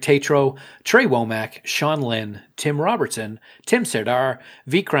 Rick Tatro, Trey Womack, Sean Lynn, Tim Robertson, Tim Serdar,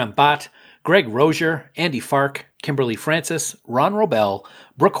 Vikram Bhatt, Greg Rozier, Andy Fark, Kimberly Francis, Ron Robel,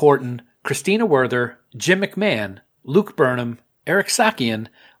 Brooke Horton, Christina Werther, Jim McMahon, Luke Burnham, Eric Sakian,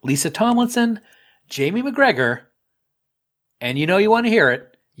 Lisa Tomlinson, Jamie McGregor, and you know you want to hear it.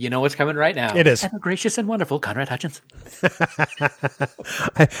 You know what's coming right now. It is. And the gracious and wonderful Conrad Hutchins.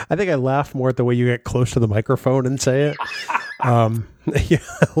 I think I laugh more at the way you get close to the microphone and say it.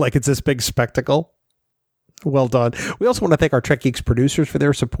 Like it's this big spectacle. Well done. We also want to thank our Trek Geeks producers for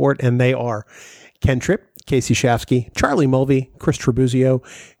their support, and they are Ken Tripp, Casey Shafsky, Charlie Mulvey, Chris Trabuzio,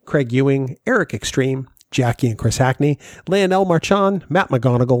 Craig Ewing, Eric Extreme, Jackie and Chris Hackney, Leonel Marchand, Matt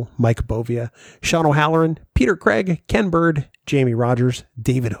McGonigal, Mike Bovia, Sean O'Halloran, Peter Craig, Ken Bird, Jamie Rogers,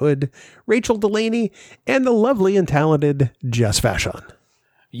 David Hood, Rachel Delaney, and the lovely and talented Jess Vashon.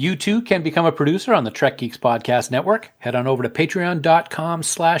 You too can become a producer on the Trek Geeks Podcast Network. Head on over to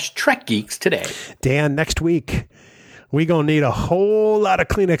patreon.com/TrekGeeks today. Dan, next week, we gonna need a whole lot of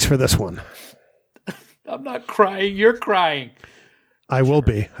Kleenex for this one. I'm not crying. You're crying. I will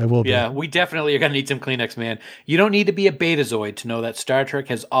be. Yeah, we definitely are going to need some Kleenex, man. You don't need to be a betazoid to know that Star Trek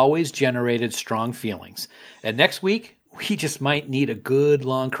has always generated strong feelings. And next week, we just might need a good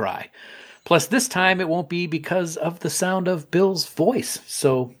long cry. Plus, this time it won't be because of the sound of Bill's voice.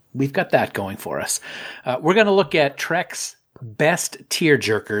 So we've got that going for us. We're going to look at Trek's best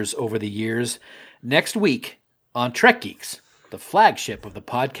tearjerkers over the years next week on Trek Geeks the flagship of the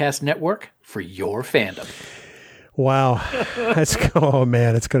podcast network for your fandom. Wow. Oh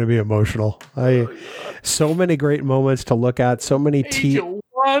man, it's going to be emotional. So many great moments to look at, so many tears.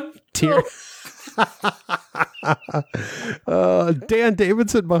 Dan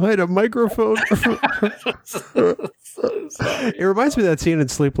Davidson behind a microphone. It reminds me of that scene in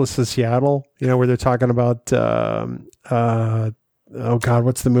Sleepless in Seattle, where they're talking about oh God,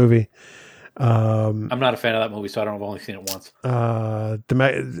 what's the movie? I'm not a fan of that movie, so I've only seen it once.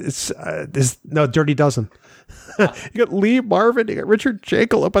 Dirty Dozen. You got Lee Marvin, you got Richard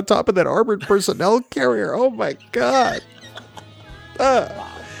Jekyll up on top of that armored personnel carrier. Oh my God.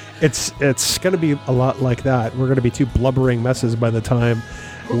 It's going to be a lot like that. We're going to be two blubbering messes by the time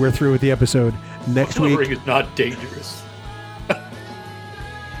we're through with the episode next week. Blubbering is not dangerous.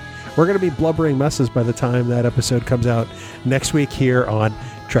 We're going to be blubbering messes by the time that episode comes out next week here on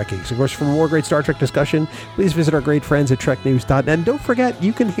Trek Geeks. Of course, for more great Star Trek discussion, please visit our great friends at TrekNews.net. And don't forget,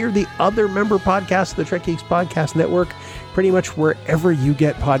 you can hear the other member podcasts of the Trek Geeks Podcast Network pretty much wherever you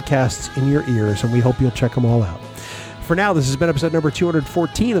get podcasts in your ears, and we hope you'll check them all out. For now, this has been episode number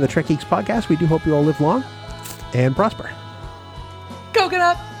 214 of the Trek Geeks Podcast. We do hope you all live long and prosper.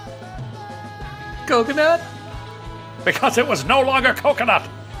 Coconut! Coconut! Because it was no longer coconut!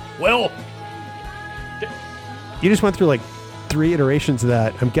 Will! You just went through like 3 iterations of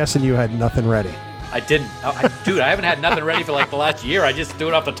that. I'm guessing you had nothing ready. I didn't. Dude, I haven't had nothing ready for like the last year. I just threw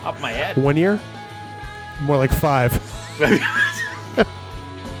it off the top of my head. 1 year? More like 5.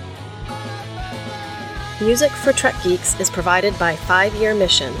 Music for Trek Geeks is provided by 5 Year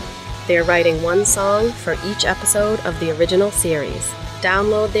Mission. They are writing one song for each episode of the original series.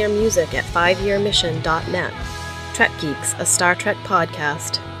 Download their music at 5yearmission.net. Trek Geeks, a Star Trek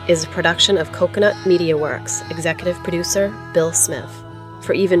podcast, is a production of Coconut Media Works, executive producer Bill Smith.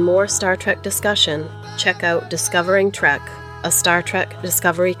 For even more Star Trek discussion, check out Discovering Trek, a Star Trek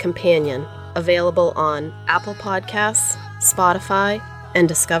Discovery companion, available on Apple Podcasts, Spotify, and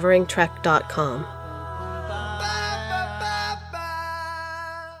discoveringtrek.com.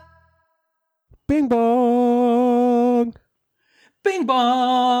 Bing bong! Bing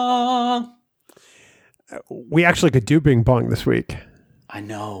bong! We actually could do Bing Bong this week. I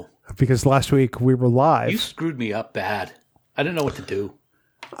know. Because last week we were live. You screwed me up bad. I didn't know what to do.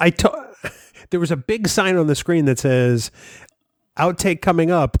 There was a big sign on the screen that says, outtake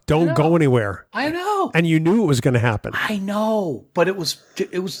coming up, don't go anywhere. I know. And you knew it was going to happen. I know. But it was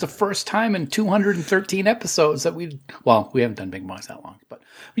the first time in 213 episodes that we haven't done Bing Bongs that long, but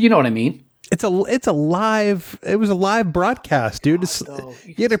you know what I mean? It was a live broadcast, dude.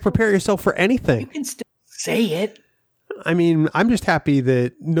 You had to prepare yourself for anything. You can still say it. I mean, I'm just happy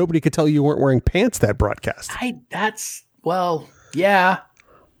that nobody could tell you weren't wearing pants that broadcast. That's all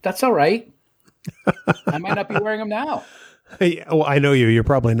right. I might not be wearing them now. Hey, well, I know you. You're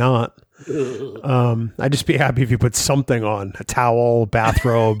probably not. I'd just be happy if you put something on, a towel,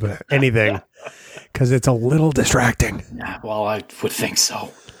 bathrobe, anything, because it's a little distracting. Well, I would think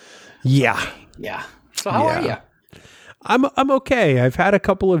so. Yeah. Yeah. So how are you? I'm okay. I've had a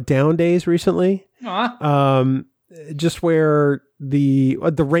couple of down days recently. Just where the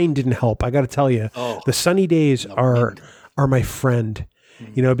rain didn't help. I got to tell you, the sunny days are my friend.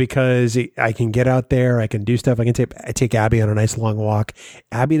 Because I can get out there, I can do stuff. I take Abby on a nice long walk.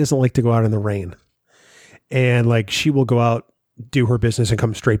 Abby doesn't like to go out in the rain, and she will go out, do her business, and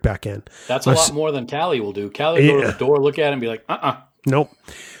come straight back in. That's a lot more than Callie will do. Callie will go to the door, look at it, and be like, nope.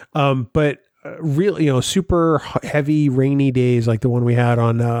 But really, super heavy rainy days like the one we had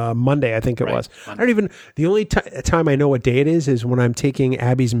on Monday, I think it was. Monday. The only time I know what day it is when I'm taking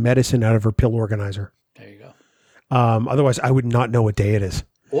Abby's medicine out of her pill organizer. There you go. Otherwise, I would not know what day it is.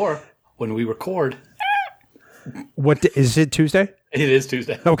 Or when we record. Is it Tuesday? It is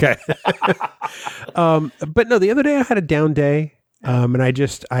Tuesday. Okay. But no, the other day I had a down day, and I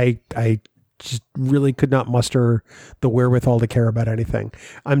just really could not muster the wherewithal to care about anything.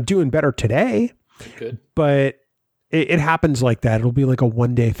 I'm doing better today. Good. But it happens like that. It'll be like a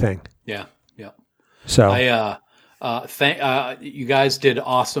one-day thing. Yeah. So you guys did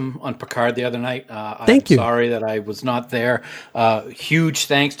awesome on Picard the other night. Thank you. Sorry that I was not there. Huge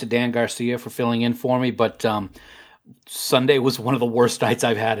thanks to Dan Garcia for filling in for me. But Sunday was one of the worst nights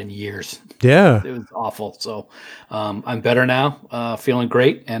I've had in years. Yeah, it was awful. So I'm better now, feeling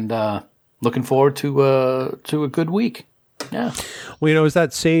great, and looking forward to a good week. Yeah. Well, as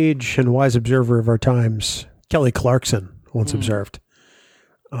that sage and wise observer of our times, Kelly Clarkson, once observed,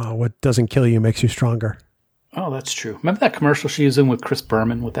 what doesn't kill you makes you stronger. Oh, that's true. Remember that commercial she was in with Chris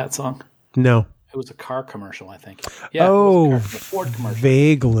Berman with that song? No. It was a car commercial, I think. Yeah. Oh, Ford commercial.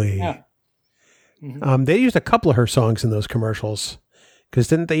 Vaguely. They used a couple of her songs in those commercials. Because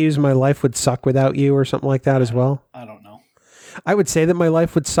didn't they use My Life Would Suck Without You or something like that as well? I don't know. I would say that my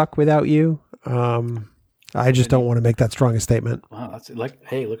life would suck without you. I just don't want to make that strong a statement. Wow, that's like,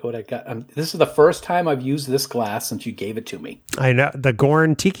 hey, look what I got. This is the first time I've used this glass since you gave it to me. I know, the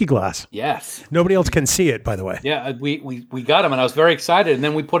Gorn Tiki glass. Yes. Nobody else can see it, by the way. Yeah, we got them, and I was very excited. And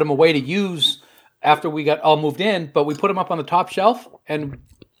then we put them away to use after we got all moved in, but we put them up on the top shelf and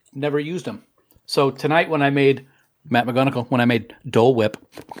never used them. So tonight when I made, Matt McGonigal, when I made Dole Whip,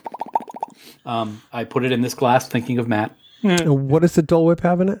 I put it in this glass thinking of Matt. And what does the Dole Whip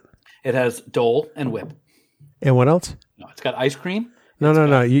have in it? It has Dole and Whip. And what else? No, it's got ice cream.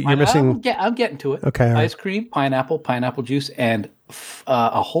 No. You're missing. I'm getting to it. Okay. Ice cream, pineapple juice, and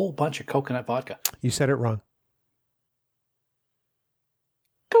a whole bunch of coconut vodka. You said it wrong.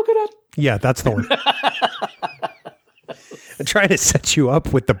 Coconut. Yeah, that's the one. I'm trying to set you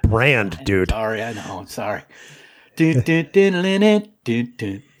up with the brand, dude. Sorry, I know. I'm sorry. There you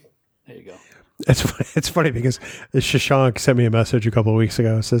go. It's funny because Shashank sent me a message a couple of weeks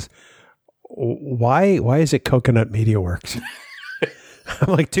ago. It says, why is it Coconut Media Works?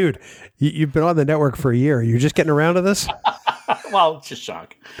 I'm like, dude, you've been on the network for a year. You're just getting around to this? Well, it's just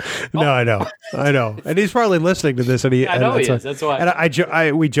shock. No, I know. And he's probably listening to this. And I know he is. That's why.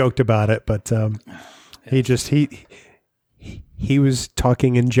 And we joked about it, but he was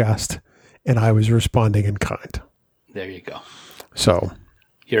talking in jest and I was responding in kind. There you go. So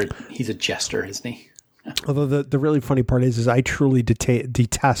he's a jester, isn't he? Although the really funny part is I truly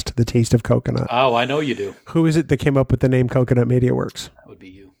detest the taste of coconut. Oh, I know you do. Who is it that came up with the name Coconut Media Works? That would be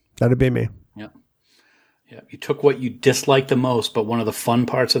you. That'd be me. Yep. Yeah. You took what you disliked the most, but one of the fun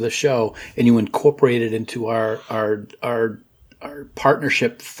parts of the show, and you incorporated it into our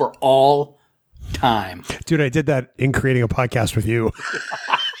partnership for all time. Dude, I did that in creating a podcast with you.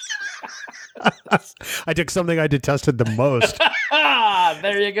 I took something I detested the most.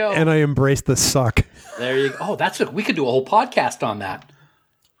 There you go. And I embraced the suck. There you go. Oh, we could do a whole podcast on that.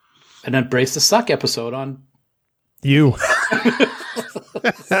 An Embrace the Suck episode on you.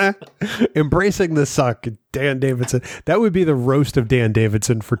 Embracing the suck, Dan Davidson. That would be the roast of Dan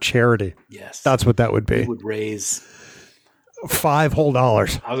Davidson for charity. Yes. That's what that would be. We would raise $5 whole. I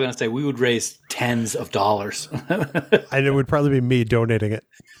was going to say we would raise tens of dollars. And it would probably be me donating it.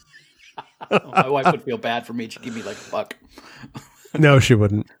 My wife would feel bad for me. She'd give me like $1. No, she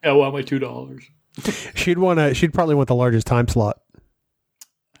wouldn't. I want my $2. She'd probably want the she time slot.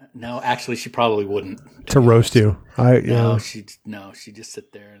 No, actually, she probably wouldn't. To roast you. She'd just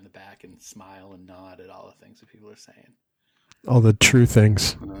sit there in the back and smile and nod at all the things that people are saying. All the true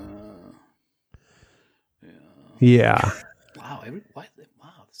things. Yeah. Wow. There's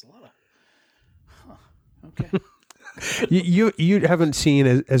a lot of. Okay. You haven't seen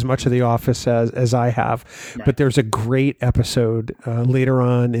as much of The Office as I have, right. But there's a great episode later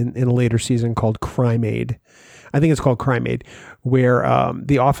on in a later season called Crime Aid. I think it's called Crime Aid, where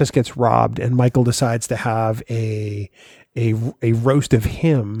the office gets robbed and Michael decides to have a roast of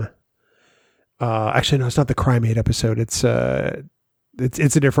him. Actually, no, it's not the Crime Aid episode. It's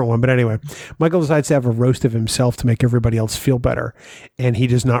a different one. But anyway, Michael decides to have a roast of himself to make everybody else feel better. And he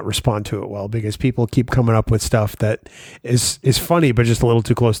does not respond to it well because people keep coming up with stuff that is funny, but just a little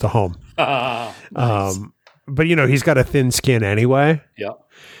too close to home. Nice. But he's got a thin skin anyway. Yeah.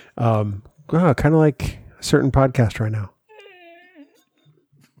 Kind of like a certain podcast right now.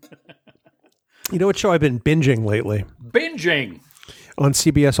 You know what show I've been binging lately? Binging on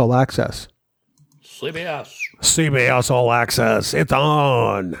CBS All Access. CBS All Access. It's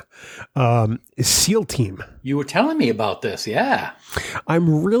on. SEAL Team. You were telling me about this, yeah.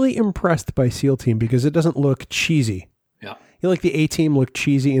 I'm really impressed by SEAL Team because it doesn't look cheesy. Yeah. Like the A-Team looked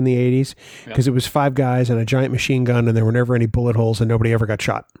cheesy in the 80s because it was 5 guys and a giant machine gun and there were never any bullet holes and nobody ever got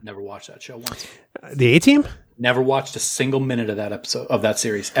shot. Never watched that show once. The A-Team? Never watched a single minute of that episode of that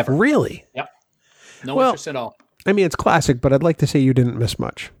series ever. Really? Yep. No interest at all. I mean, it's classic, but I'd like to say you didn't miss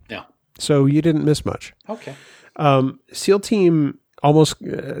much. Yeah. So you didn't miss much. Okay. SEAL Team almost,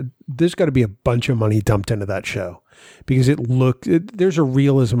 there's got to be a bunch of money dumped into that show because there's a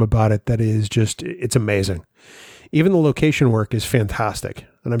realism about it that is just, it's amazing. Even the location work is fantastic.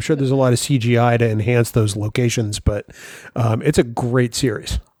 And I'm sure there's a lot of CGI to enhance those locations, but it's a great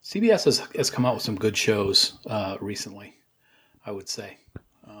series. CBS has come out with some good shows recently, I would say.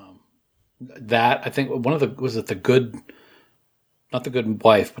 That, I think, not The Good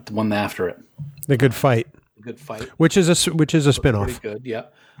Wife, but the one after it. The Good Fight. The Good Fight. Which is a spinoff. Pretty good, yeah.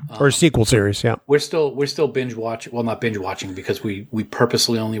 Or a sequel series, yeah. We're still binge watching. Well, not binge watching because we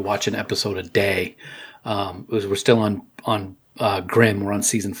purposely only watch an episode a day. We're still on Grimm. We're on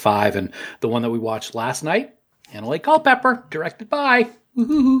season 5, and the one that we watched last night, Annalee Culpepper, directed by.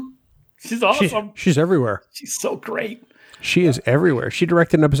 Woo-hoo-hoo. She's awesome. She's everywhere. She's so great. She is everywhere. She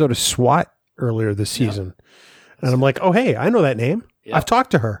directed an episode of SWAT earlier this season. And I'm like, oh, hey, I know that name. Yep. I've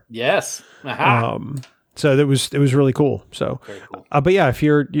talked to her. Yes. Aha. So it was really cool. So, very cool. But yeah,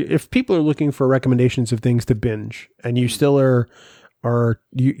 if people are looking for recommendations of things to binge, and you still your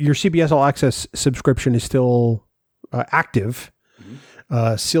CBS All Access subscription is still active.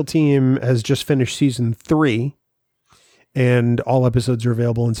 SEAL Team has just finished season 3, and all episodes are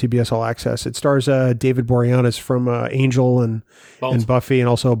available in CBS All Access. It stars David Boreanaz from Angel and Buffy, and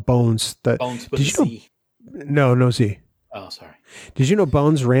also Bones. Bones with a Z. No Z. Oh, sorry. Did you know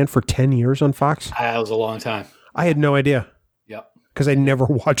Bones ran for 10 years on Fox? That was a long time. I had no idea. Yep. Because I never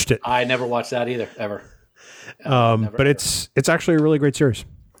watched it. I never watched that either, ever. But it's actually a really great series.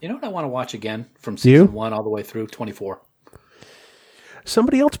 You know what I want to watch again from season 1 all the way through 24?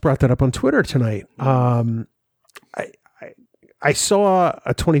 Somebody else brought that up on Twitter tonight. I saw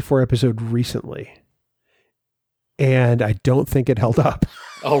a 24 episode recently, and I don't think it held up.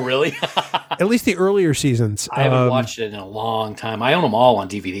 Oh, really? At least the earlier seasons. I haven't watched it in a long time. I own them all on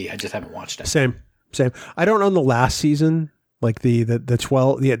DVD. I just haven't watched it. Same. I don't own the last season, like the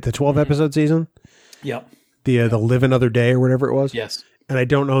 12 episode season. Yep. The Live Another Day or whatever it was. Yes. And I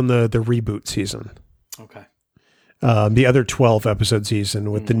don't own the reboot season. Okay. The other 12 episode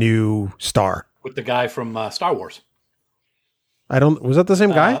season with the new star. With the guy from Star Wars. Was that the same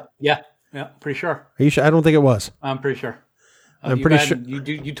guy? Yeah, pretty sure. Are you sure? I don't think it was. I'm pretty sure. I'm pretty sure.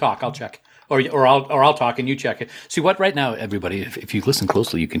 You talk, I'll check. Or I'll talk and you check it. See what right now, everybody, if you listen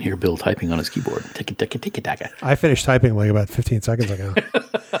closely, you can hear Bill typing on his keyboard. Tick-a-tick-a-tick-a-tick-a. I finished typing like about 15 seconds ago.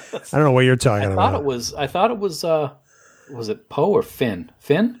 I don't know what you're talking about. I thought it was was it Poe or Finn?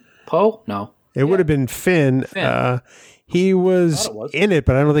 Finn? Poe? No. It would have been Finn. He was in it,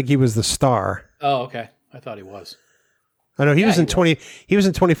 but I don't think he was the star. Oh, okay. I thought he was. I know he was in 20. He was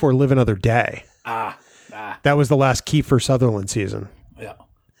in 24. Live Another Day. That was the last Kiefer Sutherland season. Yeah.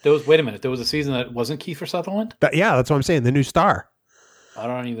 Wait a minute. There was a season that wasn't Kiefer Sutherland? That's what I'm saying. The new star. I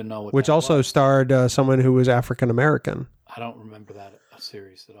don't even know what. Which also starred someone who was African American. I don't remember that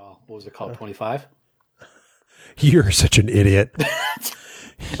series at all. What was it called? 25? You're such an idiot.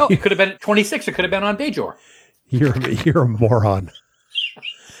 Oh, it could have been 26. It could have been on Bajor. You're a moron.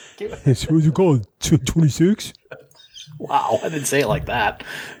 What was it called? 26? Wow, I didn't say it like that.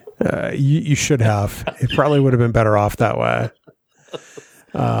 You should have. It probably would have been better off that way.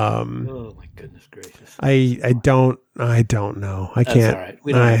 Oh my goodness gracious! I don't know. I That's can't. All right.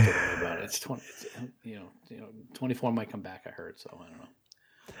 We don't have to worry about it. It's 20. You know, 24 might come back. I heard, so I don't know.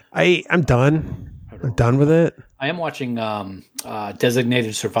 I'm done. I'm done with it. I am watching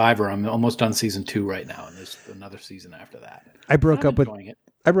Designated Survivor. I'm almost done season 2 right now, and there's another season after that. I broke up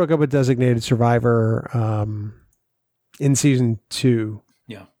with Designated Survivor in season 2.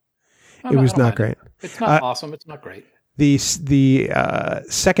 Yeah, it was not great. It's not awesome. It's not great. The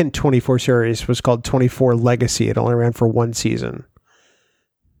second 24 series was called 24 Legacy. It only ran for 1 season.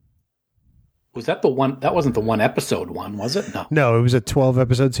 Was that the one? That wasn't the 1 episode one, was it? No. No, it was a 12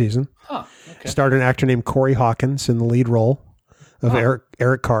 episode season. Huh. Okay. Starred an actor named Corey Hawkins in the lead role of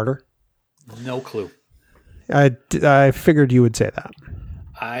Eric Carter. No clue. I figured you would say that.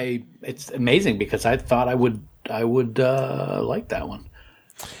 It's amazing because I thought I would like that one.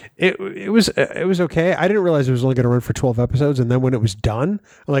 It was okay. I didn't realize it was only going to run for 12 episodes, and then when it was done,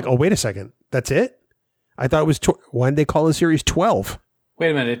 I'm like, oh, wait a second, that's it? I thought it was. Why did they call the series 12? Wait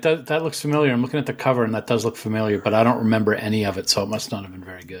a minute, that looks familiar. I'm looking at the cover, and that does look familiar, but I don't remember any of it, so it must not have been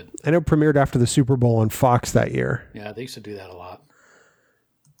very good. I know it premiered after the Super Bowl on Fox that year. Yeah, they used to do that a lot.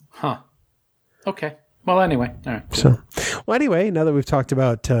 Huh. Okay. Well, anyway, all right. Cool. Anyway, now that we've talked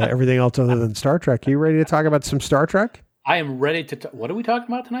about everything else other than Star Trek, are you ready to talk about some Star Trek? I am ready to. What are we talking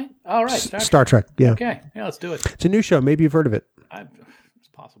about tonight? All right, Star Trek. Yeah. Okay. Yeah, let's do it. It's a new show. Maybe you've heard of it. It's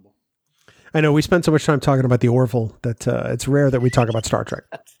possible. I know we spend so much time talking about the Orville that it's rare that we talk about Star Trek.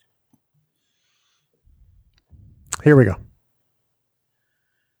 Here we go.